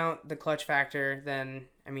want to count the clutch factor, then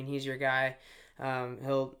he's your guy.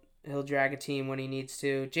 He'll drag a team when he needs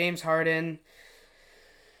to. James Harden.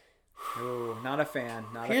 Ooh, not a fan.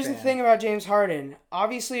 Here's the thing about James Harden.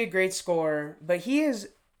 Obviously a great scorer, but he is,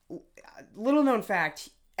 little known fact,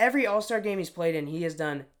 every All-Star game he's played in, he has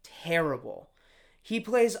done terrible. He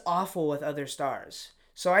plays awful with other stars.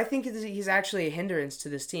 So I think he's actually a hindrance to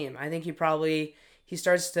this team. I think he's probably he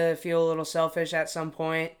starts to feel a little selfish at some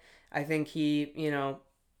point. I think he'll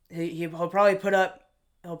probably put up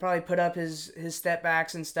his step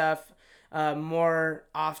backs and stuff more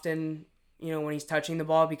often, when he's touching the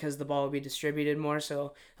ball, because the ball will be distributed more,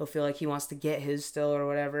 so he'll feel like he wants to get his still or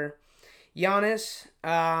whatever. Giannis,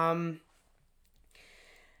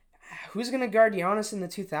 who's gonna guard Giannis in the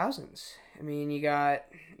 2000s? I mean, you got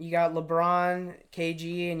LeBron,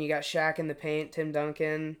 KG, and you got Shaq in the paint, Tim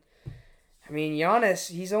Duncan. I mean, Giannis,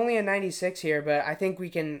 he's only a 96 here, but I think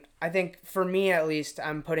for me at least,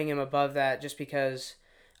 I'm putting him above that just because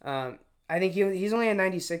I think he's only a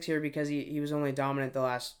 96 here because he was only dominant the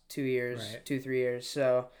last 2 years, right. 2-3 years.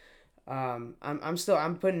 So I'm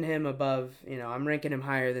putting him above, I'm ranking him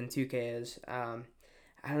higher than 2K is.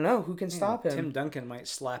 I don't know who can stop him. Tim Duncan might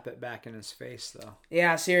slap it back in his face though.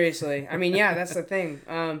 Yeah, seriously. I mean, yeah, that's the thing.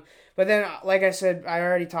 But then, like I said, I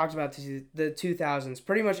already talked about the 2000s.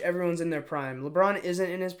 Pretty much everyone's in their prime. LeBron isn't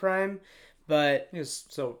in his prime, but he was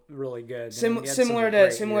so really good. Similar to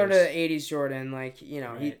 80s Jordan, like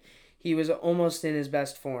right. he was almost in his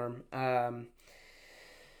best form. Man,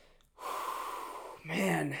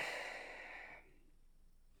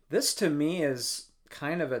 this to me is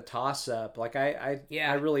kind of a toss up. Like I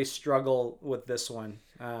really struggle with this one.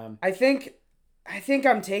 I think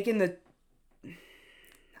I'm taking the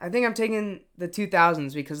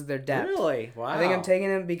 2000s because of their depth. Really? Wow. I think I'm taking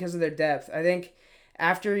them because of their depth. I think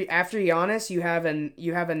after Giannis, you have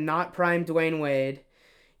a not prime Dwayne Wade.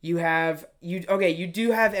 You do have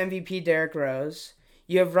MVP Derrick Rose.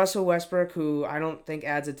 You have Russell Westbrook, who I don't think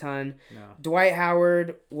adds a ton. No. Dwight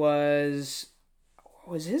Howard was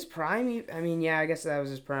his prime. I mean, yeah, I guess that was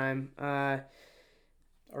his prime.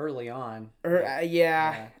 Early on.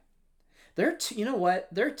 Yeah. You know what?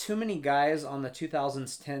 There are too many guys on the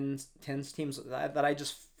 2010s teams that I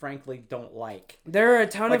just frankly don't like. There are a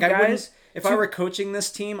ton of guys. If I were coaching this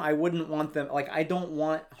team, I wouldn't want them. Like, I don't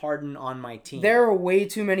want Harden on my team. There are way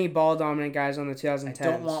too many ball dominant guys on the 2010s. I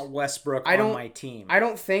don't want Westbrook on my team. I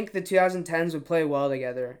don't think the 2010s would play well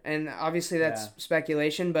together. And obviously that's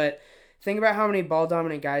speculation, but think about how many ball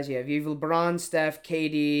dominant guys you have. You have LeBron, Steph,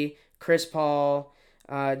 KD, Chris Paul,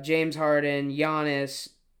 James Harden, Giannis,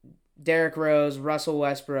 Derrick Rose, Russell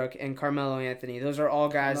Westbrook, and Carmelo Anthony. Those are all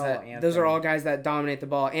guys that dominate the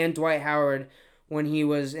ball. And Dwight Howard, when he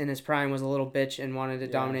was in his prime, was a little bitch and wanted to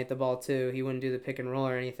dominate the ball too. He wouldn't do the pick and roll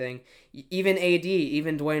or anything. Even AD,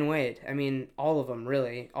 even Dwayne Wade. I mean, all of them,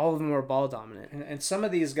 really. All of them were ball dominant. And some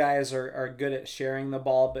of these guys are good at sharing the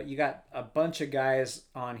ball, but you got a bunch of guys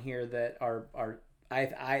on here that are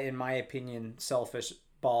I in my opinion, selfish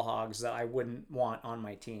ball hogs that I wouldn't want on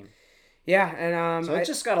my team. Yeah, and so it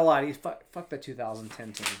just got a lot. Fuck the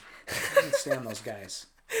 2010 team. I can't stand those guys.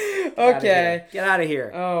 Okay, get out of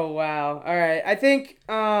here. Oh wow! All right, I think,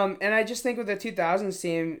 and I just think with the 2000s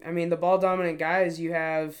team, I mean, the ball dominant guys, you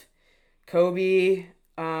have Kobe,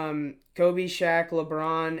 Shaq,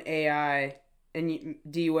 LeBron, AI, and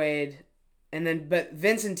D Wade, and then but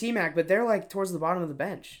Vince and T-Mac, but they're like towards the bottom of the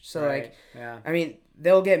bench. So I mean,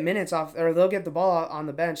 they'll get minutes off, or they'll get the ball on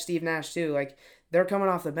the bench. Steve Nash too, like. They're coming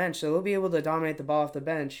off the bench, so they'll be able to dominate the ball off the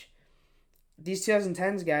bench. These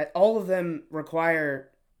 2010s guys, all of them require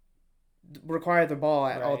the ball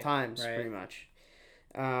at all times, pretty much.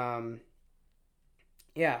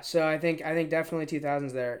 Yeah, so I think definitely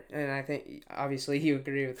 2000s there, and I think obviously you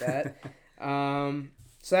agree with that.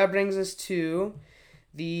 So that brings us to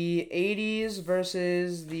the 80s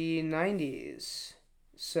versus the 90s.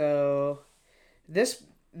 So this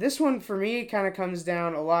one for me kind of comes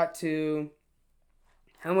down a lot to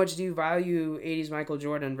how much do you value 80s Michael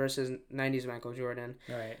Jordan versus 90s Michael Jordan?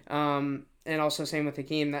 Right. And also same with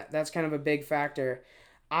Hakeem. That's kind of a big factor.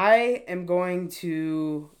 I think I'm going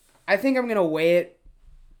to weigh it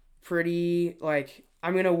pretty, like,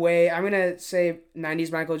 I'm going to say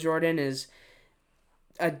 90s Michael Jordan is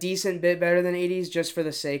a decent bit better than 80s just for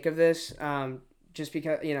the sake of this. Just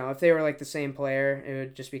because, if they were like the same player, it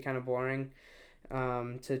would just be kind of boring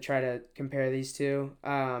to try to compare these two.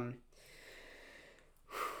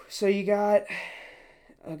 So you got,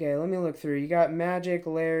 okay, let me look through. You got Magic,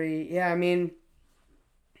 Larry. Yeah, I mean,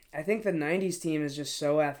 I think the 90s team is just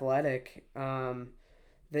so athletic. The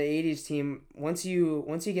 80s team, once you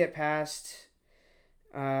get past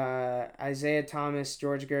Isaiah Thomas,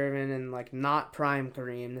 George Gervin, and like not prime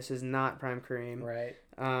Kareem. This is not prime Kareem. Right.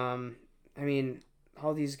 I mean,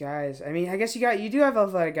 all these guys. I mean, I guess you do have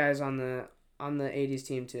athletic guys on the 80s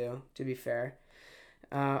team too, to be fair.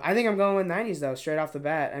 I think I'm going with 90s though, straight off the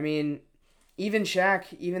bat. I mean, even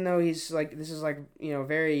Shaq, even though he's like, this is like,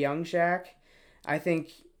 very young Shaq, I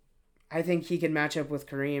think he can match up with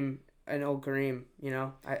Kareem, an old Kareem,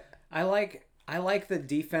 I I like the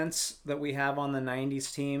defense that we have on the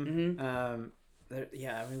 '90s team. Mm-hmm.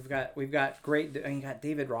 Yeah, we've got great. You got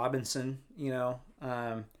David Robinson.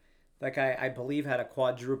 That guy I believe had a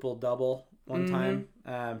quadruple double one time.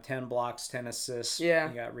 10 blocks, 10 assists. Yeah.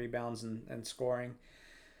 You got rebounds and scoring.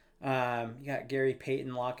 You got Gary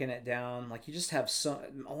Payton locking it down. Like you just have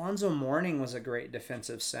Alonzo Mourning was a great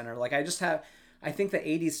defensive center. Like I think the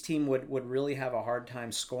 '80s team would really have a hard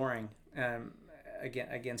time scoring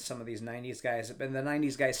against some of these '90s guys. But the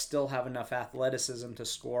 '90s guys still have enough athleticism to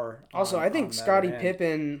score. Also, I think Scottie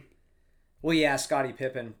Pippen. Well, yeah, Scottie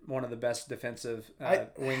Pippen, one of the best defensive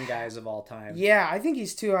wing guys of all time. Yeah, I think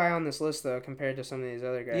he's too high on this list though compared to some of these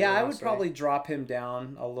other guys. Yeah, I would probably drop him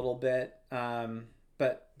down a little bit.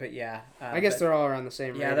 But yeah, I guess they're all around the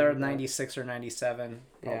same. Yeah, they're 96 or 97,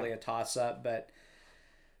 probably a toss up. But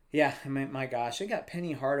yeah, I mean, my gosh, they got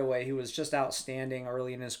Penny Hardaway, who was just outstanding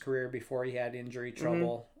early in his career before he had injury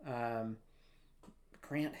trouble.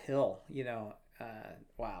 Grant Hill,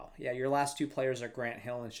 wow, yeah, your last two players are Grant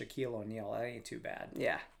Hill and Shaquille O'Neal. That ain't too bad.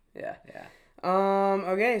 Yeah.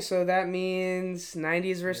 Okay, so that means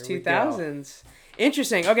 90s versus 2000s.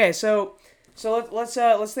 Interesting. Okay, so let's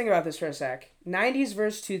think about this for a sec. 90s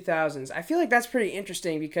versus 2000s. I feel like that's pretty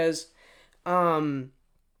interesting because I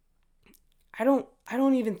don't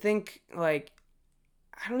even think like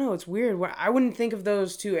I don't know, it's weird. I wouldn't think of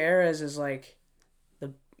those two eras as like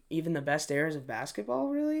even the best eras of basketball,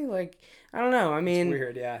 really. Like I don't know. I mean, it's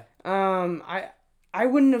weird, yeah. I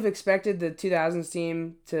wouldn't have expected the 2000s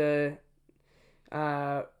team to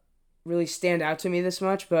really stand out to me this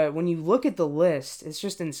much, but when you look at the list, it's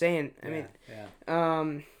just insane.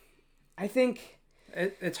 I think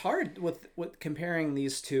it's hard with comparing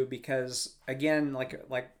these two because again,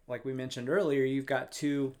 like we mentioned earlier, you've got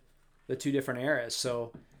the two different eras.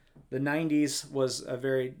 So the 90s was a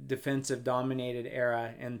very defensive dominated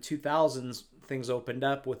era, and 2000s things opened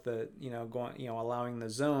up with the allowing the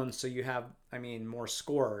zone, so you have more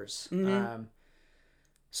scorers.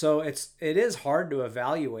 So it is hard to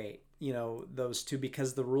evaluate those two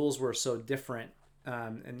because the rules were so different.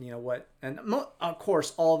 And of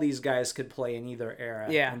course all these guys could play in either era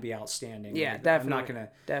and be outstanding. Yeah,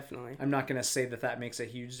 definitely. I'm not gonna say that makes a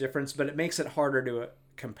huge difference, but it makes it harder to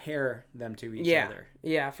compare them to each other.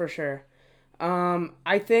 Yeah, for sure.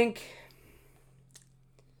 I think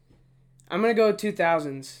I'm gonna go with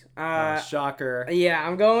 2000s. Shocker. Yeah,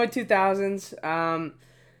 I'm going with 2000s.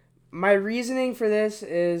 My reasoning for this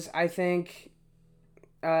is I think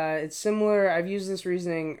it's similar. I've used this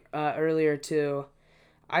reasoning earlier too.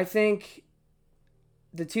 I think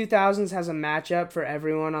the 2000s has a matchup for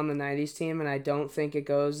everyone on the 90s team, and I don't think it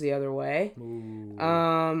goes the other way. Ooh.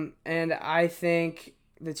 And I think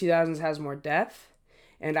the 2000s has more depth,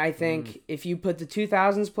 and I think if you put the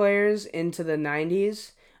 2000s players into the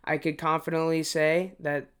 90s, I could confidently say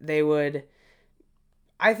that they would.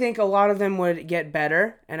 I think a lot of them would get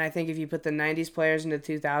better, and I think if you put the 90s players into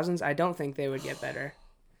the 2000s, I don't think they would get better.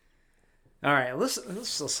 All right, let's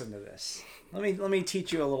listen to this. Let me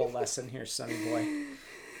teach you a little lesson here, Sonny boy.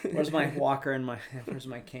 Where's my walker and where's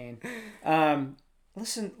my cane?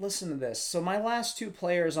 Listen to this. So my last two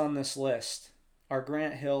players on this list are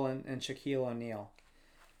Grant Hill and Shaquille O'Neal.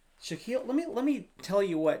 Let me tell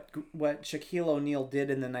you what Shaquille O'Neal did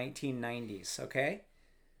in the 1990s. Okay,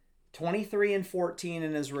 23-14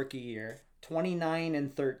 in his rookie year.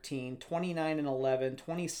 29-13, 29-11,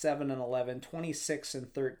 27-11,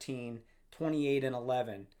 26-13,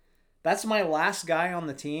 28-11. That's my last guy on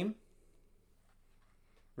the team.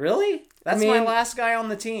 Really? That's my last guy on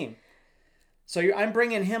the team. So I'm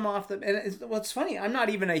bringing him off the. And what's funny, I'm not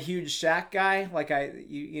even a huge Shaq guy. Like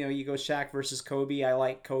you go Shaq versus Kobe. I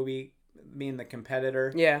like Kobe being the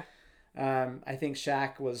competitor. Yeah. I think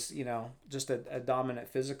Shaq was just a dominant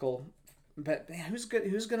physical. But man, who's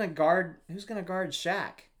gonna guard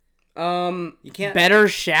Shaq? You can't better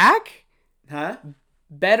Shaq? Huh?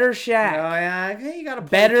 Better Shaq. Oh yeah, you got a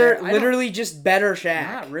better. Literally, just better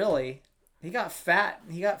Shaq. Not really. He got fat.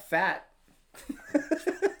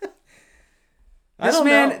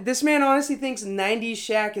 This man honestly thinks 90s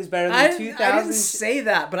Shaq is better than 2000s. I didn't say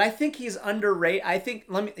that, but I think he's underrated. I think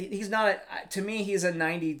he's not to me he's a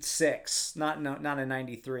 96, not a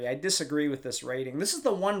 93. I disagree with this rating. This is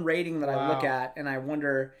the one rating that I look at and I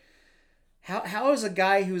wonder how is a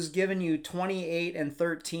guy who's given you 28 and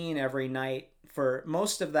 13 every night for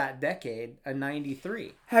most of that decade a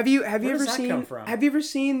 93? Have you ever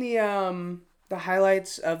seen the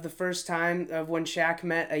highlights of the first time of when Shaq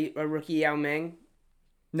met a rookie Yao Ming?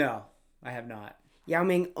 No, I have not. Yao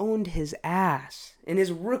Ming owned his ass in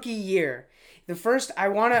his rookie year. The first, I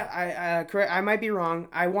might be wrong.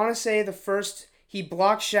 I want to say the first He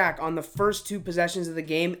blocked Shaq on the first 2 possessions of the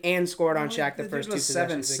game and scored on Shaq the first 2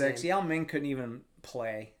 possessions of the game. Yao Ming couldn't even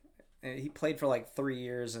play. He played for like 3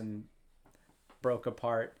 years and broke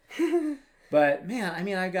apart. But man, I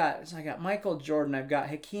mean, I got Michael Jordan. I've got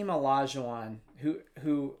Hakeem Olajuwon,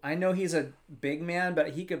 who I know he's a big man, but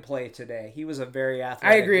he could play today. He was a very athletic.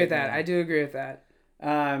 I agree with that. Man. I do agree with that.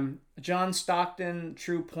 John Stockton,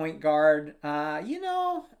 true point guard. He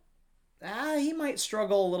might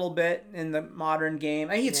struggle a little bit in the modern game.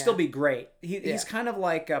 I mean, he'd still be great. He's kind of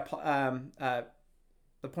like the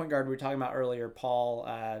point guard we were talking about earlier, Paul.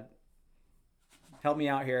 Help me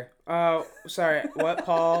out here. Oh, sorry. What,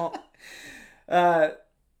 Paul?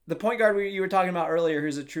 The point guard you were talking about earlier,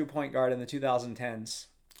 who's a true point guard in the 2010s.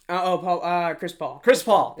 Paul. Chris Paul. Chris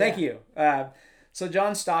Paul. Thank you. So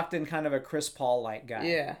John Stockton, kind of a Chris Paul-like guy.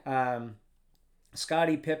 Yeah.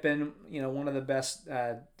 Scottie Pippen, one of the best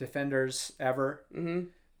defenders ever. Mm-hmm.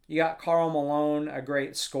 You got Karl Malone, a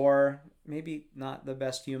great scorer. Maybe not the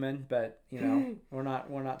best human, but we're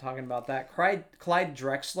not talking about that. Clyde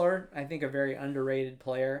Drexler, I think a very underrated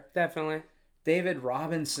player. Definitely. David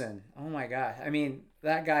Robinson. Oh my God. I mean,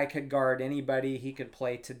 that guy could guard anybody. He could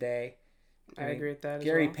play today. I agree with that.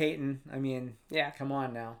 Gary Payton. I mean, yeah. Come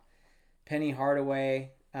on now. Penny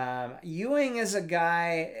Hardaway. Ewing is a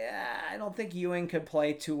guy. I don't think Ewing could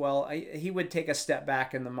play too well. He would take a step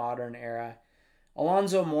back in the modern era.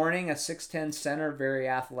 Alonzo Mourning, a 6'10" center, very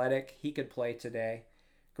athletic. He could play today.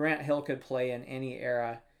 Grant Hill could play in any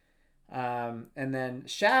era. And then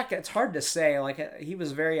Shaq, it's hard to say. Like, he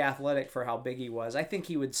was very athletic for how big he was. I think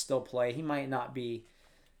he would still play. He might not be,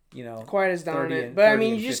 quite as dominant. But I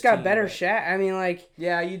mean, you just got better Shaq. I mean, like,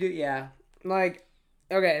 yeah, you do. Yeah. Like,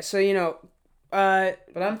 okay, so but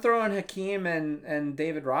I'm throwing Hakeem and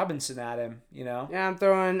David Robinson at him. Yeah, I'm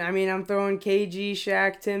throwing KG,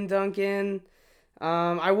 Shaq, Tim Duncan.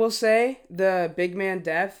 I will say the big man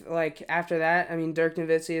depth. Like, after that, I mean, Dirk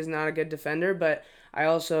Nowitzki is not a good defender, but I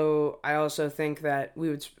also think that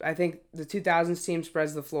I think the 2000s team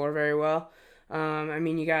spreads the floor very well. I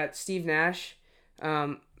mean, you got Steve Nash,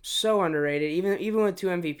 so underrated, even with 2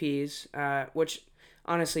 MVPs, which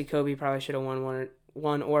honestly Kobe probably should have won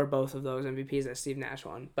one or both of those MVPs that Steve Nash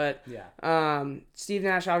won. But yeah, Steve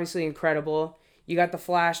Nash obviously incredible. You got the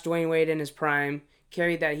Flash, Dwayne Wade in his prime,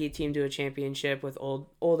 carried that Heat team to a championship with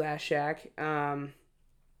old ass Shaq. And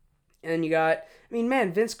then you got, I mean,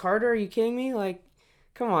 man, Vince Carter. Are you kidding me? Like,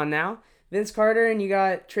 come on now. Vince Carter, and you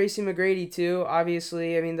got Tracy McGrady too,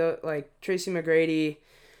 obviously. I mean, Tracy McGrady,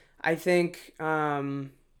 I think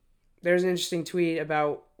there's an interesting tweet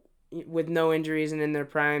about, with no injuries and in their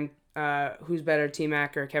prime, who's better,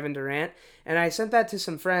 T-Mac or Kevin Durant? And I sent that to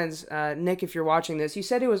some friends. Nick, if you're watching this, you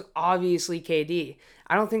said it was obviously KD.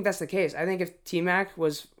 I don't think that's the case. I think if T-Mac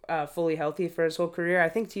was fully healthy for his whole career, I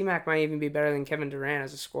think T-Mac might even be better than Kevin Durant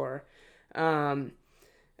as a scorer. And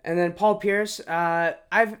then Paul Pierce,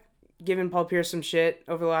 I've given Paul Pierce some shit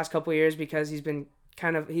over the last couple of years because he's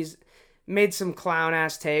made some clown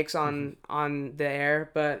ass takes on the air,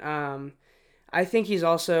 but I think he's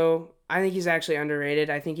actually underrated.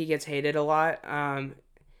 I think he gets hated a lot. I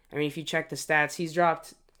mean, if you check the stats, he's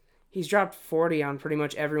dropped 40 on pretty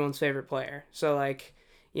much everyone's favorite player. So I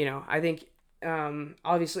think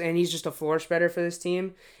obviously, and he's just a floor spreader for this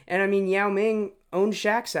team. And I mean, Yao Ming owned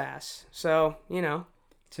Shaq's ass. So,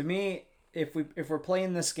 To me, if we're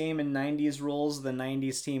playing this game in 90s rules, the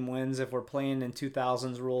 90s team wins. If we're playing in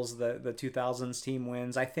 2000s rules, the 2000s team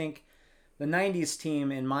wins. I think the 90s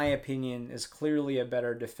team, in my opinion, is clearly a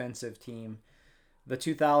better defensive team. The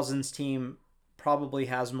 2000s team probably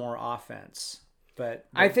has more offense. But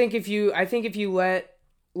I think if you let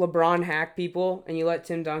LeBron hack people and you let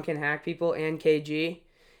Tim Duncan hack people and KG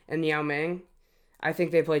and Yao Ming, I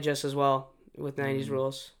think they play just as well with 90s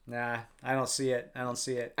rules. Nah, I don't see it.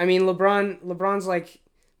 I mean, LeBron's like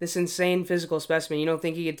this insane physical specimen. You don't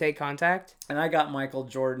think he could take contact? And I got Michael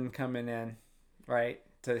Jordan coming in, right,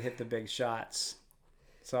 to hit the big shots.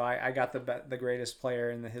 So I got the greatest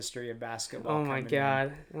player in the history of basketball. Oh my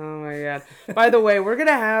god. By the way, we're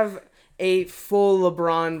gonna have a full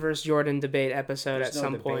LeBron versus Jordan debate episode at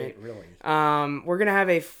some point. Really. We're gonna have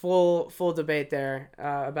a full debate there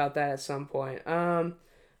about that at some point.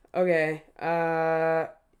 Okay.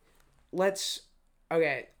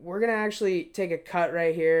 We're gonna actually take a cut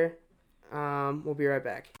right here. We'll be right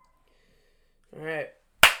back.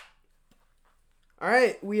 All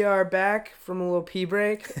right, we are back from a little pee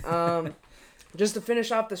break. Just to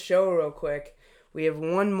finish off the show real quick, we have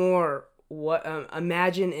one more.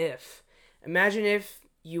 Imagine if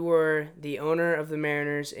you were the owner of the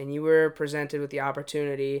Mariners and you were presented with the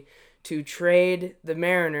opportunity to trade the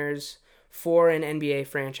Mariners for an NBA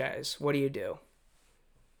franchise. What do you do?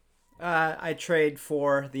 I trade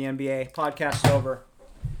for the NBA. Podcast over.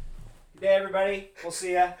 Good day, everybody. We'll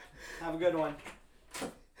see ya. Have a good one.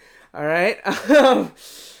 All right. Yeah,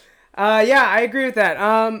 I agree with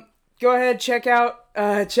that. Go ahead, check out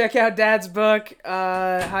Dad's book,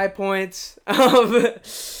 High Points.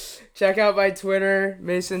 Check out my Twitter,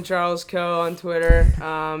 Mason Charles Co. on Twitter.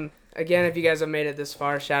 Again, if you guys have made it this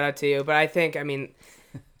far, shout out to you. But I mean,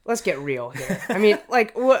 let's get real here. I mean,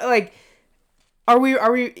 are we?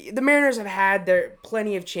 The Mariners have had their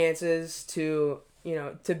plenty of chances to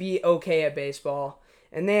be okay at baseball,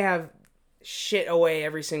 and they have shit away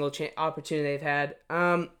every single opportunity they've had.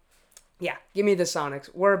 Yeah, give me the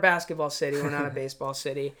Sonics. We're a basketball city. We're not a baseball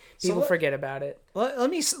city. People forget about it.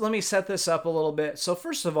 Let me set this up a little bit. So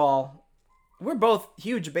first of all, we're both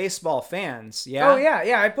huge baseball fans. Yeah. Oh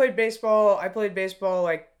yeah. I played baseball like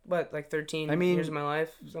 13 years of my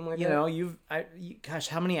life, something like that. Gosh,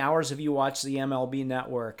 how many hours have you watched the MLB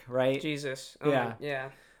Network? Right. Jesus. Yeah.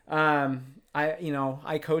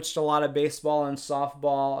 I coached a lot of baseball and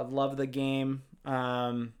softball. I love the game.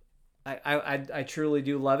 I truly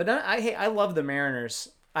do love it. I love the Mariners.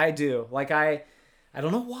 I do. I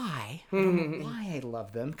don't know why. I don't know why I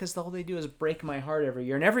love them, because all they do is break my heart every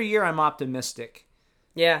year. And every year I'm optimistic.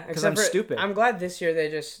 Yeah, because I'm stupid. I'm glad this year they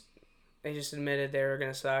just admitted they were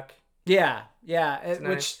gonna suck. Yeah, nice.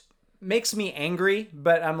 Which makes me angry.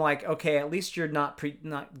 But I'm like, okay, at least you're not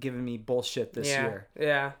giving me bullshit this year.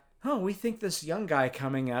 Yeah. Oh, we think this young guy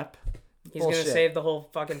coming up. He's going to save the whole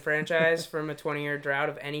fucking franchise from a 20-year drought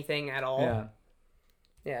of anything at all. Yeah.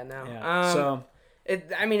 Yeah, no. Yeah.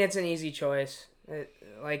 It's an easy choice.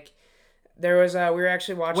 There was we were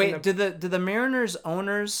actually watching. Wait, do the Mariners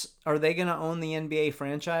owners, are they going to own the NBA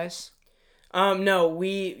franchise? No,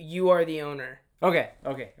 you are the owner. Okay.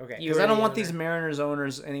 Because I don't want these Mariners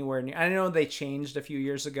owners anywhere near. I know they changed a few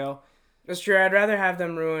years ago. That's true. I'd rather have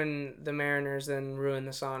them ruin the Mariners than ruin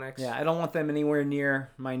the Sonics. Yeah, I don't want them anywhere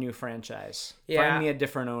near my new franchise. Yeah. Find me a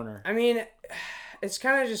different owner. I mean, it's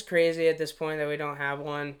kind of just crazy at this point that we don't have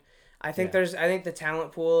one. I think the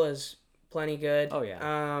talent pool is plenty good. Oh yeah.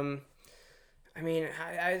 I mean,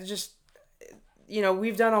 I just,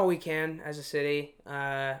 we've done all we can as a city.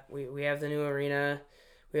 We have the new arena.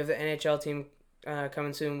 We have the NHL team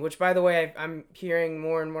coming soon, which, by the way, I'm hearing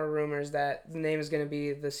more and more rumors that the name is going to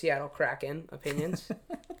be the Seattle Kraken. Opinions?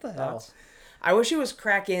 What the hell? I wish it was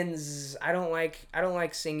Krakens. I don't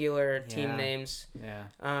like singular team names. Yeah.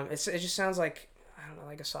 It just sounds like, I don't know,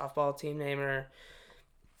 like a softball team name, or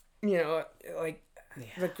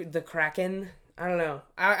the Kraken. I don't know.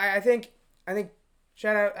 I think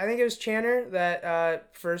shout out. I think it was Channer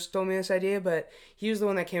that first told me this idea, but he was the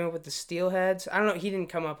one that came up with the Steelheads. I don't know. He didn't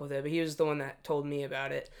come up with it, but he was the one that told me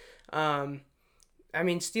about it. I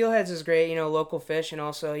mean, Steelheads is great, local fish, and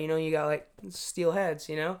also, you got like Steelheads,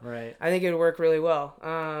 Right. I think it would work really well.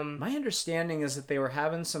 My understanding is that they were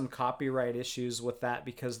having some copyright issues with that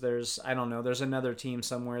because there's another team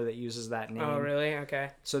somewhere that uses that name. Oh, really?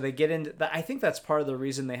 Okay. So they get into that. I think that's part of the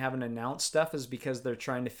reason they haven't announced stuff, is because they're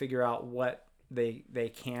trying to figure out what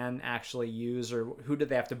they can actually use, or who do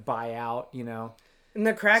they have to buy out, And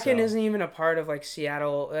the Kraken isn't even a part of like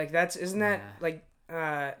Seattle. Like that's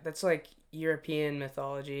that's like European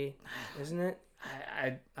mythology, isn't it?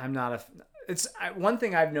 I'm not one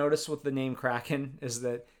thing I've noticed with the name Kraken is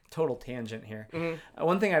that, total tangent here. Mm-hmm.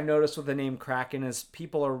 One thing I've noticed with the name Kraken is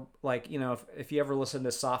people are like, if you ever listen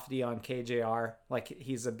to Softy on KJR, like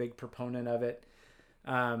he's a big proponent of it.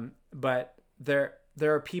 But there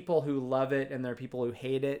are people who love it and there are people who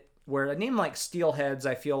hate it. Where a name like Steelheads,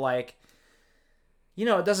 I feel like,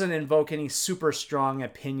 it doesn't invoke any super strong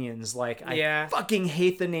opinions. Like, I fucking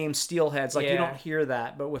hate the name Steelheads. Like, you don't hear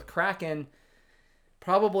that. But with Kraken,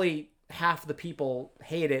 probably half the people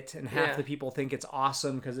hate it and half the people think it's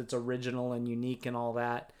awesome because it's original and unique and all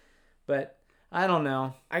that. But I don't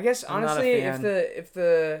know. I guess honestly, if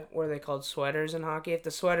the what are they called, sweaters in hockey? If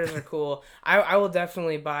the sweaters are cool, I will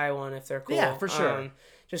definitely buy one if they're cool. Yeah, for sure.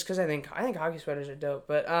 Just because I think hockey sweaters are dope.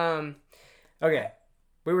 But okay.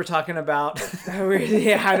 We were talking about we were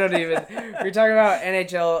talking about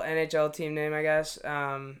NHL team name, I guess.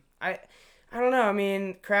 I don't know. I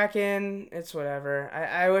mean, Kraken, it's whatever.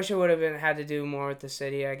 I wish it would have had to do more with the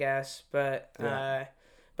city, I guess. But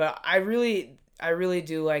I really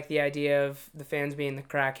do like the idea of the fans being the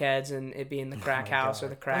crackheads and it being the crack house or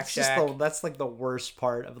the crack shack. That's like the worst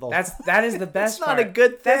part of the whole. That is the best part. That's not a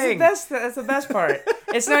good thing. That's the best part.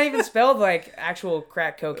 It's not even spelled like actual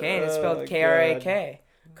crack cocaine. It's spelled Krak.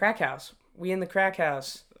 Crack house. We in the crack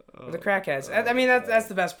house. The crackheads. I mean, that's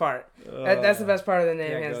the best part. That's the best part of the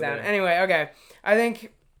name, hands down. There. Anyway, okay. I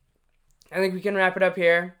think I think we can wrap it up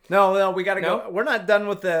here. No, we gotta No? go. We're not done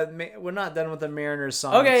with the Mariners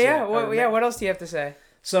song. Okay, yeah. Well, yeah. What else do you have to say?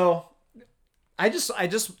 So, I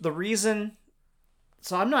just the reason.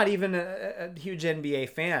 So I'm not even a huge NBA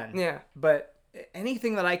fan. Yeah. But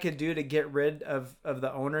anything that I could do to get rid of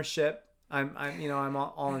the ownership, I'm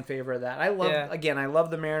all in favor of that. I love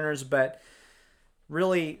the Mariners, but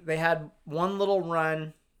really they had one little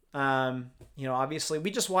run. Obviously we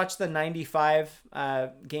just watched the 95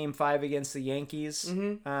 game 5 against the Yankees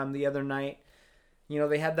the other night.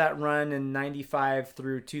 They had that run in 95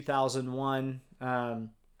 through 2001.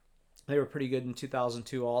 They were pretty good in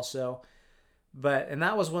 2002 also. And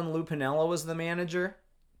that was when Lou Piniella was the manager.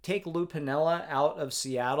 Take Lou Piniella out of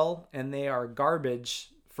Seattle and they are garbage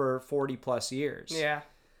for 40 plus years. Yeah.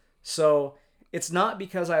 So it's not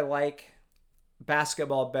because I like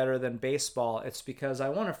basketball better than baseball. It's because I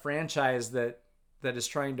want a franchise that is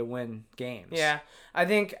trying to win games. Yeah. I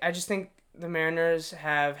just think the Mariners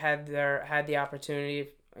have had the opportunity,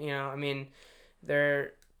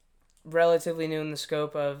 they're relatively new in the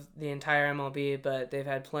scope of the entire MLB, but they've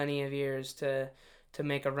had plenty of years to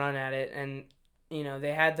make a run at it, and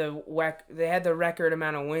they had the record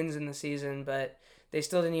amount of wins in the season, but they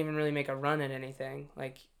still didn't even really make a run at anything.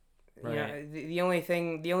 Like, right. The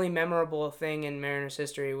only memorable thing in Mariners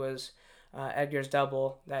history was Edgar's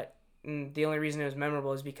double. The only reason it was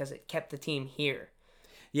memorable is because it kept the team here.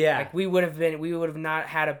 Yeah, like we would have not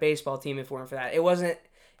had a baseball team if it weren't for that. It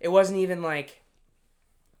wasn't even like,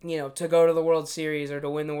 to go to the World Series or to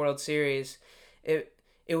win the World Series.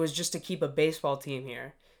 It was just to keep a baseball team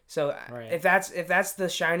here. So right. if that's the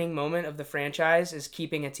shining moment of the franchise, is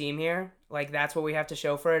keeping a team here, like that's what we have to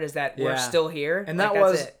show for it, is that we're still here. And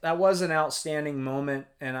like, that was an outstanding moment,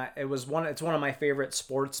 and it's one of my favorite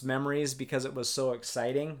sports memories because it was so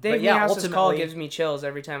exciting. Dave Newhouse's call gives me chills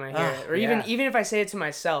every time I hear it, or even if I say it to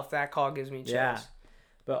myself, that call gives me chills. Yeah.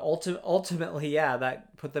 But ultimately,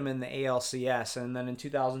 that put them in the ALCS. And then in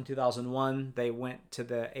 2001, they went to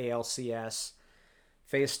the ALCS,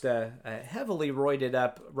 faced a heavily roided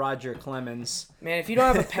up Roger Clemens. Man, if you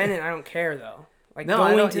don't have a pennant, I don't care, though. Like, no,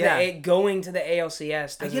 going to the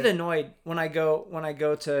ALCS. I get annoyed when I go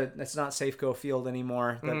to, it's not Safeco Field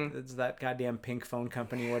anymore. It's that goddamn Pink Phone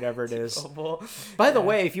Company, whatever it is. By the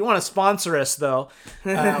way, if you want to sponsor us, though,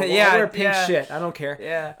 wear pink shit. I don't care.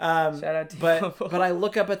 Yeah. Shout out to but I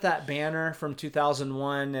look up at that banner from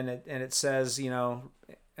 2001, and it says,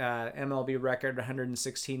 MLB record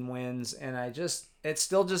 116 wins, and it's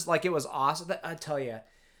still just like, it was awesome. I tell you,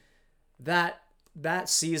 that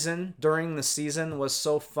season, during the season, was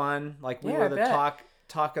so fun. Like, we were the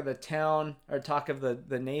talk of the town, or talk of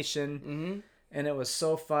the nation, and it was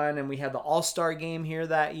so fun. And we had the All-Star game here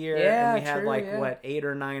that year, and we had 8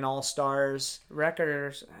 or 9 All-Stars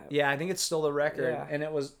records. Yeah, I think it's still the record, and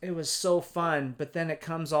it was so fun. But then it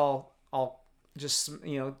comes all just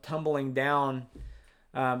tumbling down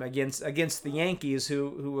against the Yankees,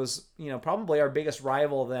 who was probably our biggest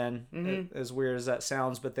rival then, as weird as that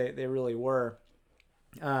sounds, but they really were.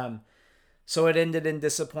 So it ended in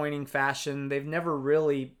disappointing fashion. They've never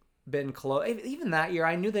really been close. Even that year,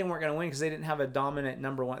 I knew they weren't going to win because they didn't have a dominant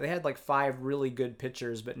number one. They had like 5 really good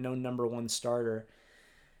pitchers, but no number one starter.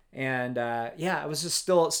 And it was just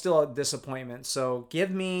still a disappointment. So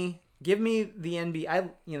give me the NBA.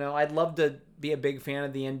 I'd love to be a big fan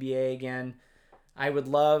of the NBA again. I would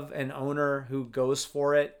love an owner who goes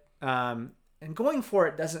for it. And going for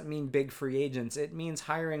it doesn't mean big free agents. It means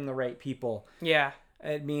hiring the right people. Yeah.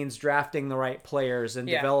 It means drafting the right players and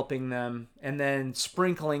developing them, and then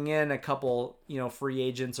sprinkling in a couple, free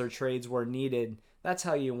agents or trades where needed. That's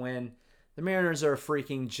how you win. The Mariners are a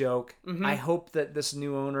freaking joke. I hope that this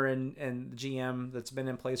new owner and GM that's been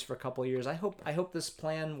in place for a couple of years, I hope this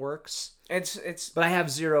plan works. But I have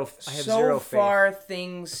zero faith. So far,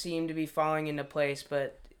 things seem to be falling into place,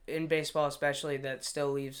 but in baseball especially, that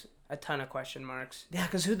still leaves a ton of question marks. Yeah,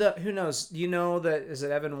 because who knows? Is it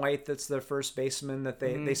Evan White that's the first baseman that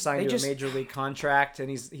they signed to a major league contract, and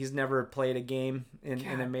he's never played a game he's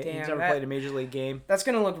never played a major league game. That's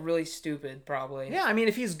gonna look really stupid, probably. Yeah, I mean,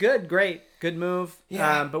 if he's good, great, good move.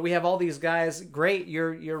 Yeah. But we have all these guys. Great,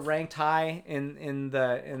 you're ranked high in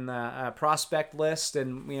the prospect list,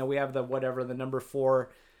 and we have the number 4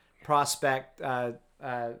 prospect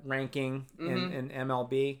ranking in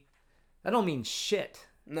MLB. That don't mean shit.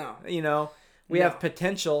 No. We have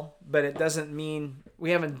potential, but it doesn't mean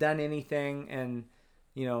we haven't done anything, and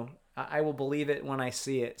I will believe it when I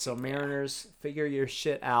see it. So Mariners, figure your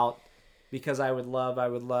shit out, because I would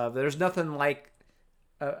love. There's nothing like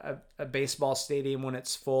a baseball stadium when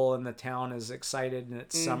it's full and the town is excited and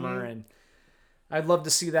it's summer, and I'd love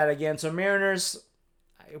to see that again. So Mariners,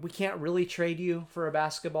 we can't really trade you for a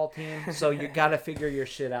basketball team, so you got to figure your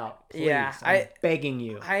shit out. Please. Yeah, I'm begging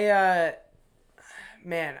you.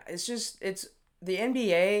 Man, it's the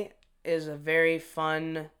NBA is a very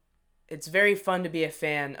fun. It's very fun to be a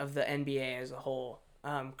fan of the NBA as a whole.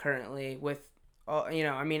 Currently with all,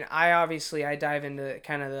 I mean, I dive into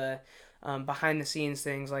kind of the behind the scenes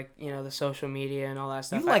things, like the social media and all that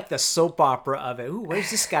stuff. You like the soap opera of it. Ooh, where's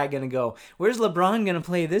this guy gonna go? Where's LeBron gonna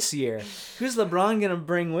play this year? Who's LeBron gonna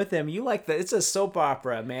bring with him? You like it's a soap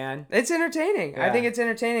opera, man. It's entertaining. Yeah. I think it's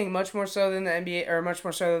entertaining, much more so than the NBA, or much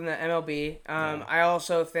more so than the MLB. I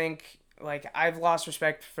also think, like, I've lost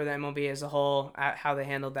respect for the MLB as a whole, how they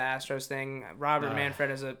handled the Astros thing. Robert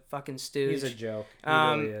Manfred is a fucking stooge. He's a joke. He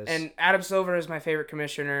really is. And Adam Silver is my favorite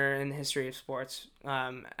commissioner in the history of sports.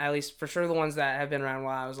 At least for sure the ones that have been around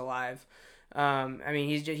while I was alive. I mean,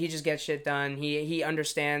 he just gets shit done. He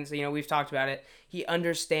understands. We've talked about it. He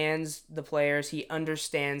understands the players. He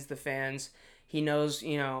understands the fans. He knows.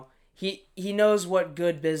 He knows what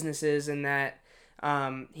good business is, and that.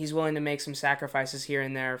 He's willing to make some sacrifices here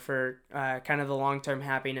and there for kind of the long-term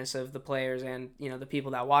happiness of the players and the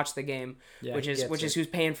people that watch the game, which is who's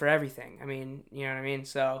paying for everything. I mean, you know what I mean?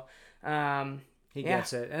 So he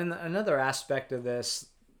gets it. And another aspect of this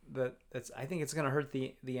I think it's going to hurt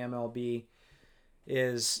the MLB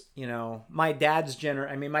is, my dad's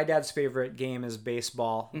favorite game is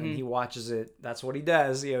baseball, and he watches it. That's what he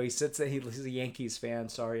does. He's a Yankees fan.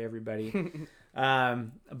 Sorry, everybody.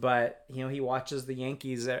 But he watches the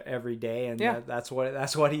Yankees every day, and that's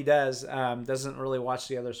what he does. Doesn't really watch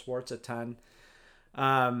the other sports a ton.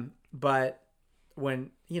 But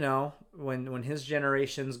when his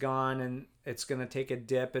generation's gone and it's going to take a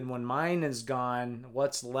dip, and when mine is gone,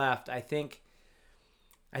 what's left? I think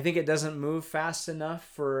it doesn't move fast enough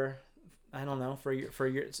for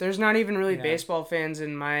your. There's not even really baseball fans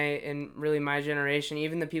in my generation.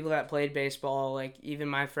 Even the people that played baseball, like even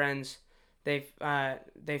my friends, they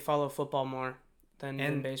follow football more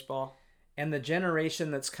than baseball. And the generation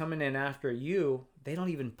that's coming in after you, they don't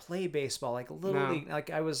even play baseball. Like Little League, like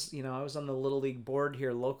I was on the Little League board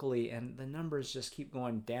here locally, and the numbers just keep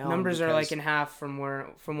going down. Numbers are like in half from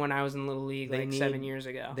when I was in Little League 7 years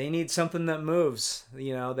ago. They need something that moves. They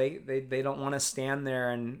don't want to stand there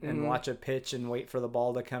and watch a pitch and wait for the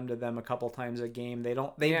ball to come to them a couple times a game. They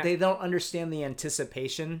don't understand the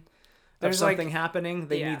anticipation. There's something happening.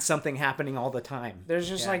 They need something happening all the time. There's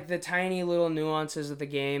just like the tiny little nuances of the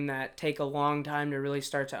game that take a long time to really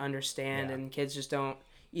start to understand, and kids just don't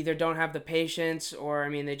have the patience, or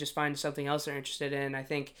they just find something else they're interested in. I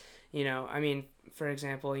think, for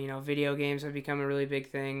example, video games have become a really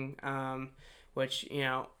big thing, which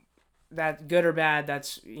that good or bad,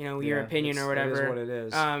 that's your opinion or whatever. That is what it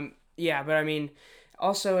is. But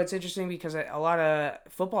also, it's interesting because a lot of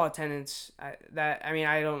football attendance, I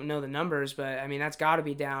don't know the numbers, but that's got to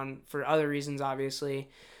be down for other reasons, obviously.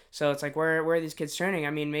 So it's like, where are these kids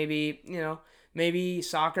turning? Maybe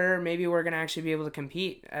soccer, maybe we're going to actually be able to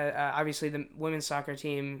compete. Obviously, the women's soccer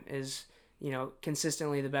team is,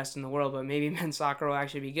 consistently the best in the world, but maybe men's soccer will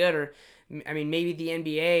actually be good. Or, maybe the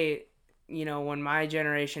NBA, when my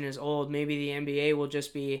generation is old, maybe the NBA will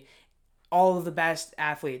just be all of the best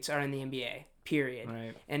athletes are in the NBA. Period.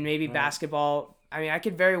 Right. And maybe basketball. I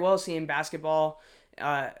could very well see in basketball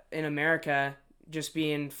in America just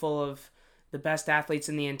being full of the best athletes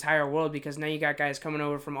in the entire world, because now you got guys coming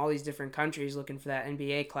over from all these different countries looking for that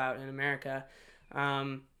NBA clout in America.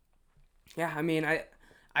 I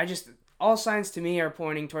just, all signs to me are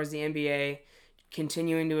pointing towards the NBA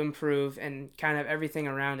continuing to improve and kind of everything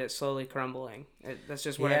around it slowly crumbling. That's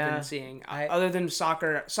just what I've been seeing. Other than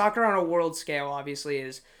soccer on a world scale obviously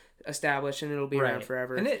is established and it'll be around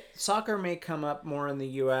forever. And soccer may come up more in the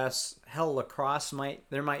U.S. Hell, lacrosse might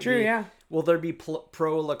be. Yeah. Will there be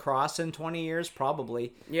pro lacrosse in 20 years?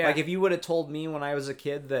 Probably. Yeah. Like if you would have told me when I was a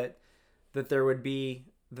kid that there would be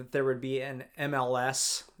an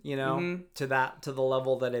MLS, to the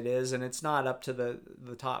level that it is, and it's not up to the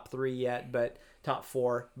top 3 yet, but top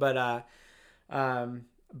 4. But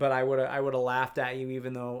I would have laughed at you,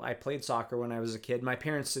 even though I played soccer when I was a kid. My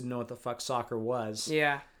parents didn't know what the fuck soccer was.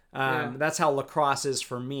 Yeah. That's how lacrosse is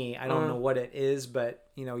for me. I don't know what it is, but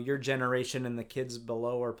your generation and the kids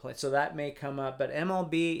below are play. So that may come up, but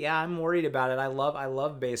MLB, I'm worried about it. I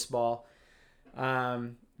love baseball.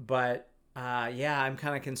 I'm kind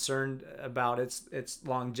of concerned about its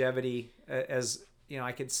longevity, as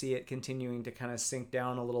I could see it continuing to kind of sink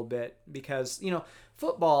down a little bit, because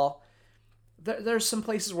football, there's some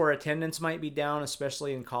places where attendance might be down,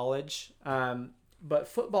 especially in college. But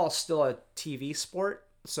football is still a TV sport.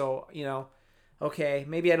 So, okay,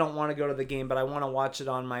 maybe I don't want to go to the game, but I want to watch it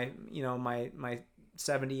on my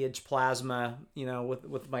 70-inch plasma,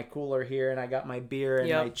 with my cooler here, and I got my beer and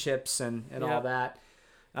my chips and all that.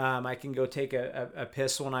 I can go take a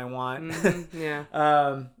piss when I want. Mm-hmm.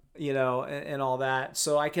 Yeah. And all that.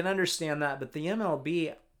 So I can understand that. But the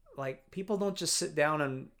MLB, like, people don't just sit down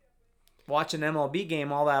and watch an MLB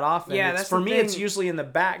game all that often. Yeah, for me, it's usually in the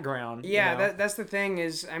background. Yeah, that's the thing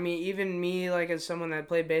is, I mean, even me, like, as someone that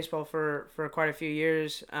played baseball for quite a few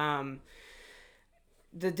years,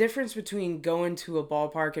 the difference between going to a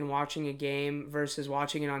ballpark and watching a game versus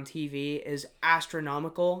watching it on TV is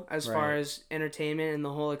astronomical as far as entertainment and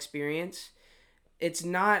the whole experience. It's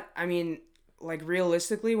not, I mean, like,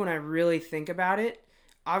 realistically, when I really think about it,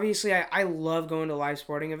 obviously I love going to live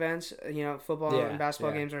sporting events. Football and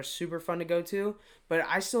basketball games are super fun to go to, but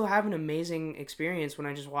I still have an amazing experience when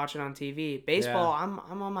I just watch it on TV. Baseball,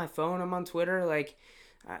 I'm on my phone, I'm on Twitter, like,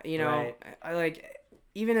 I like,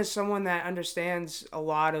 even as someone that understands a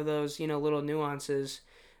lot of those, little nuances,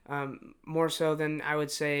 more so than I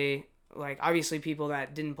would say, like, obviously people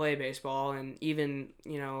that didn't play baseball, and even,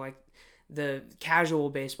 like, the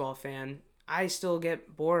casual baseball fan, I still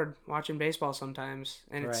get bored watching baseball sometimes,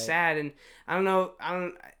 and it's sad. And I don't know.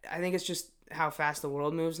 I think it's just how fast the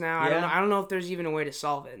world moves now. Yeah. I don't know if there's even a way to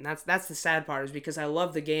solve it. And that's the sad part, is because I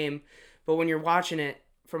love the game, but when you're watching it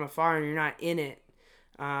from afar and you're not in it,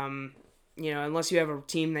 unless you have a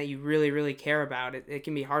team that you really, really care about, it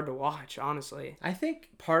can be hard to watch, honestly. I think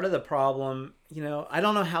part of the problem, I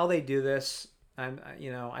don't know how they do this. I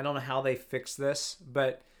don't know how they fix this,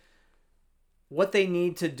 but what they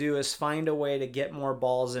need to do is find a way to get more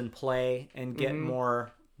balls in play and get more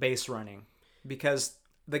base running, because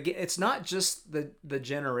it's not just the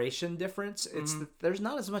generation difference. It's there's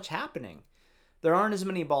not as much happening. There aren't as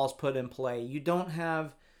many balls put in play. You don't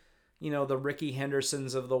have, the Ricky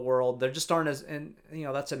Hendersons of the world. There just aren't as, and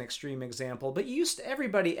that's an extreme example. But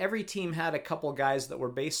every team had a couple guys that were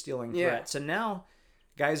base stealing threats, and now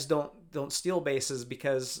guys don't steal bases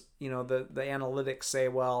because the analytics say,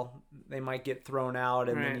 well, they might get thrown out,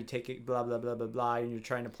 and then you take it, blah blah blah blah blah, and you're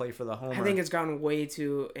trying to play for the homer. I think it's gotten way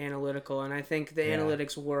too analytical, and I think the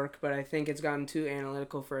analytics work, but I think it's gotten too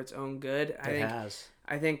analytical for its own good.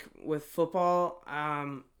 I think with football,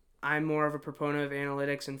 I'm more of a proponent of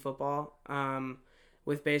analytics in football.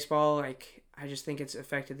 With baseball, like, I just think it's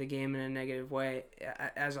affected the game in a negative way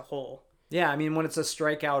as a whole. Yeah, I mean, when it's a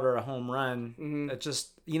strikeout or a home run, it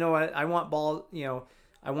just, I want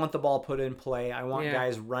I want the ball put in play. I want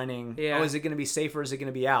guys running. Yeah. Oh, is it going to be safe or is it going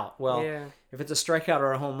to be out? Well, if it's a strikeout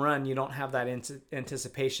or a home run, you don't have that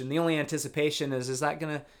anticipation. The only anticipation is that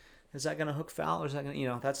going to hook foul, or is that going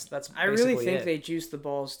to, that's I really think they juice the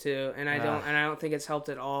balls too, and I don't think it's helped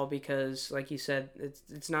at all, because, like you said,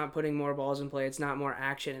 it's not putting more balls in play. It's not more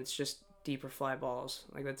action. It's just deeper fly balls.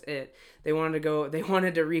 Like, that's it. They wanted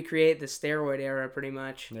to recreate the steroid era pretty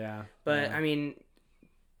much. Yeah. But I mean,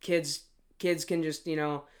 kids can just,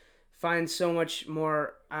 find so much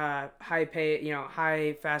more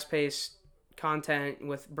high fast paced content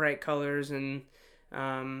with bright colors, and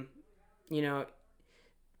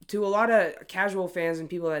to a lot of casual fans and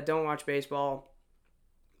people that don't watch baseball,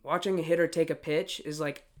 watching a hitter take a pitch is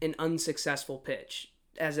like an unsuccessful pitch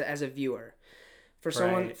as a viewer. For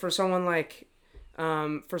someone like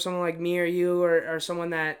me or you, or someone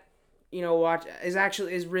that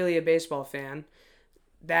is really a baseball fan,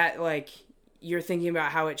 that, like, you're thinking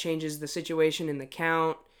about how it changes the situation in the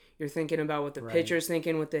count. You're thinking about what the pitcher's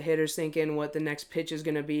thinking, what the hitter's thinking, what the next pitch is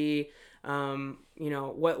going to be.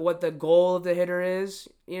 What the goal of the hitter is.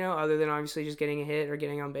 Other than obviously just getting a hit or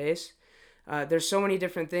getting on base. There's so many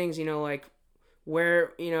different things. Like,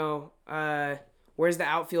 where where's the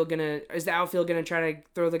outfield gonna? Is the outfield gonna try to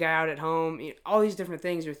throw the guy out at home? All these different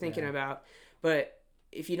things you're thinking about. But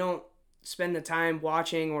if you don't spend the time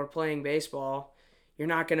watching or playing baseball, you're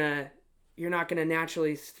not gonna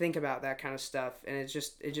naturally think about that kind of stuff, and it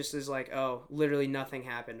just is like, oh, literally nothing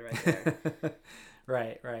happened right there.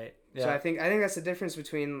 Right. Yeah. So I think that's the difference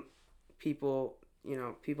between people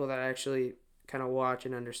that actually kind of watch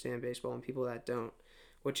and understand baseball and people that don't,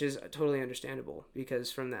 which is totally understandable,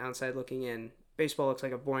 because from the outside looking in, baseball looks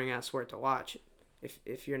like a boring ass sport to watch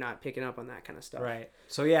if you're not picking up on that kind of stuff. Right.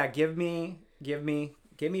 So yeah, give me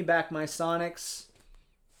back my Sonics.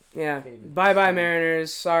 Yeah. Bye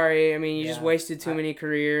Mariners. Sorry. I mean, you just wasted too many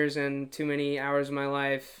careers and too many hours of my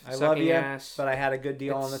life. I love you, but I had a good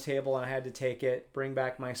deal on the table and I had to take it. Bring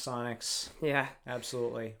back my Sonics. Yeah.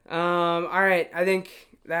 Absolutely. All right. I think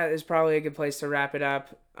that is probably a good place to wrap it up.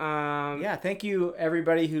 Thank you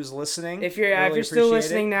everybody who's listening. If you're still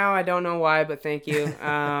listening now, I don't know why, but thank you.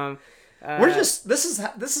 We're just this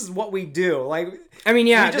is what we do. Like, I mean,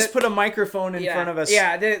 yeah, we just put a microphone in front of us.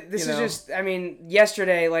 Yeah, this is just. I mean,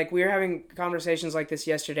 yesterday, like we were having conversations like this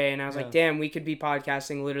yesterday, and I was like, damn, we could be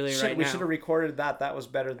podcasting literally right now. We should have recorded that. That was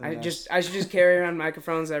better than this. I should just carry around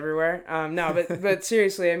microphones everywhere. No, but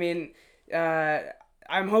seriously, I mean,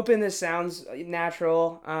 I'm hoping this sounds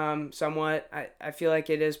natural, somewhat. I feel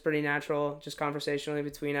like it is pretty natural, just conversationally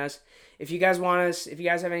between us. If you guys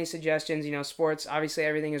have any suggestions, sports, obviously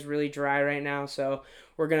everything is really dry right now, so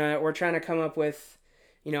we're trying to come up with,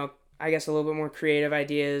 I guess a little bit more creative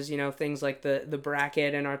ideas, things like the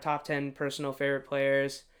bracket and our top 10 personal favorite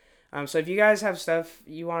players. So if you guys have stuff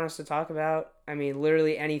you want us to talk about, I mean,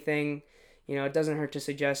 literally anything, it doesn't hurt to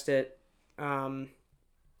suggest it.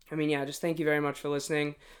 Just thank you very much for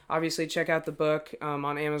listening. Obviously, check out the book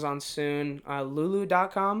on Amazon soon.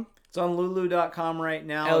 Lulu.com. It's on Lulu.com right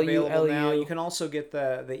now. Available now. You can also get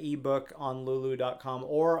the ebook on Lulu.com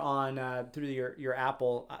or on through your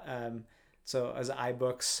Apple. So as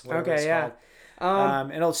iBooks, whatever it's called.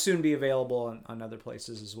 And it'll soon be available on other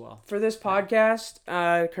places as well. For this podcast,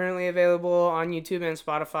 currently available on YouTube and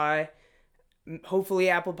Spotify. Hopefully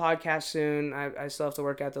Apple Podcasts soon. I still have to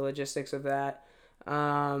work out the logistics of that.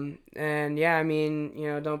 And yeah, I mean,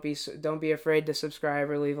 don't be afraid to subscribe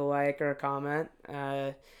or leave a like or a comment.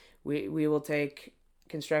 We will take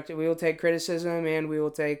criticism and we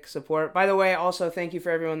will take support. By the way, also thank you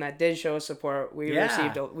for everyone that did show us support. We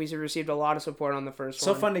received a lot of support on the first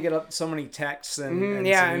one. So fun to get up so many texts and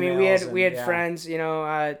yeah, I mean, we had friends,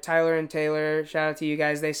 Tyler and Taylor, shout out to you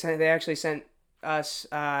guys. They actually sent us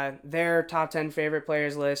their top 10 favorite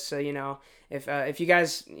players list. So, if you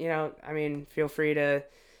guys, feel free to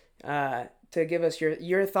give us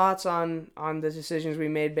your thoughts on the decisions we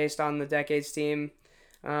made based on the Decades team.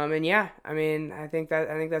 And yeah, I mean, I think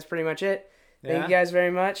that's pretty much it. Thank you guys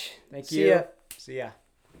very much. Thank you. See ya.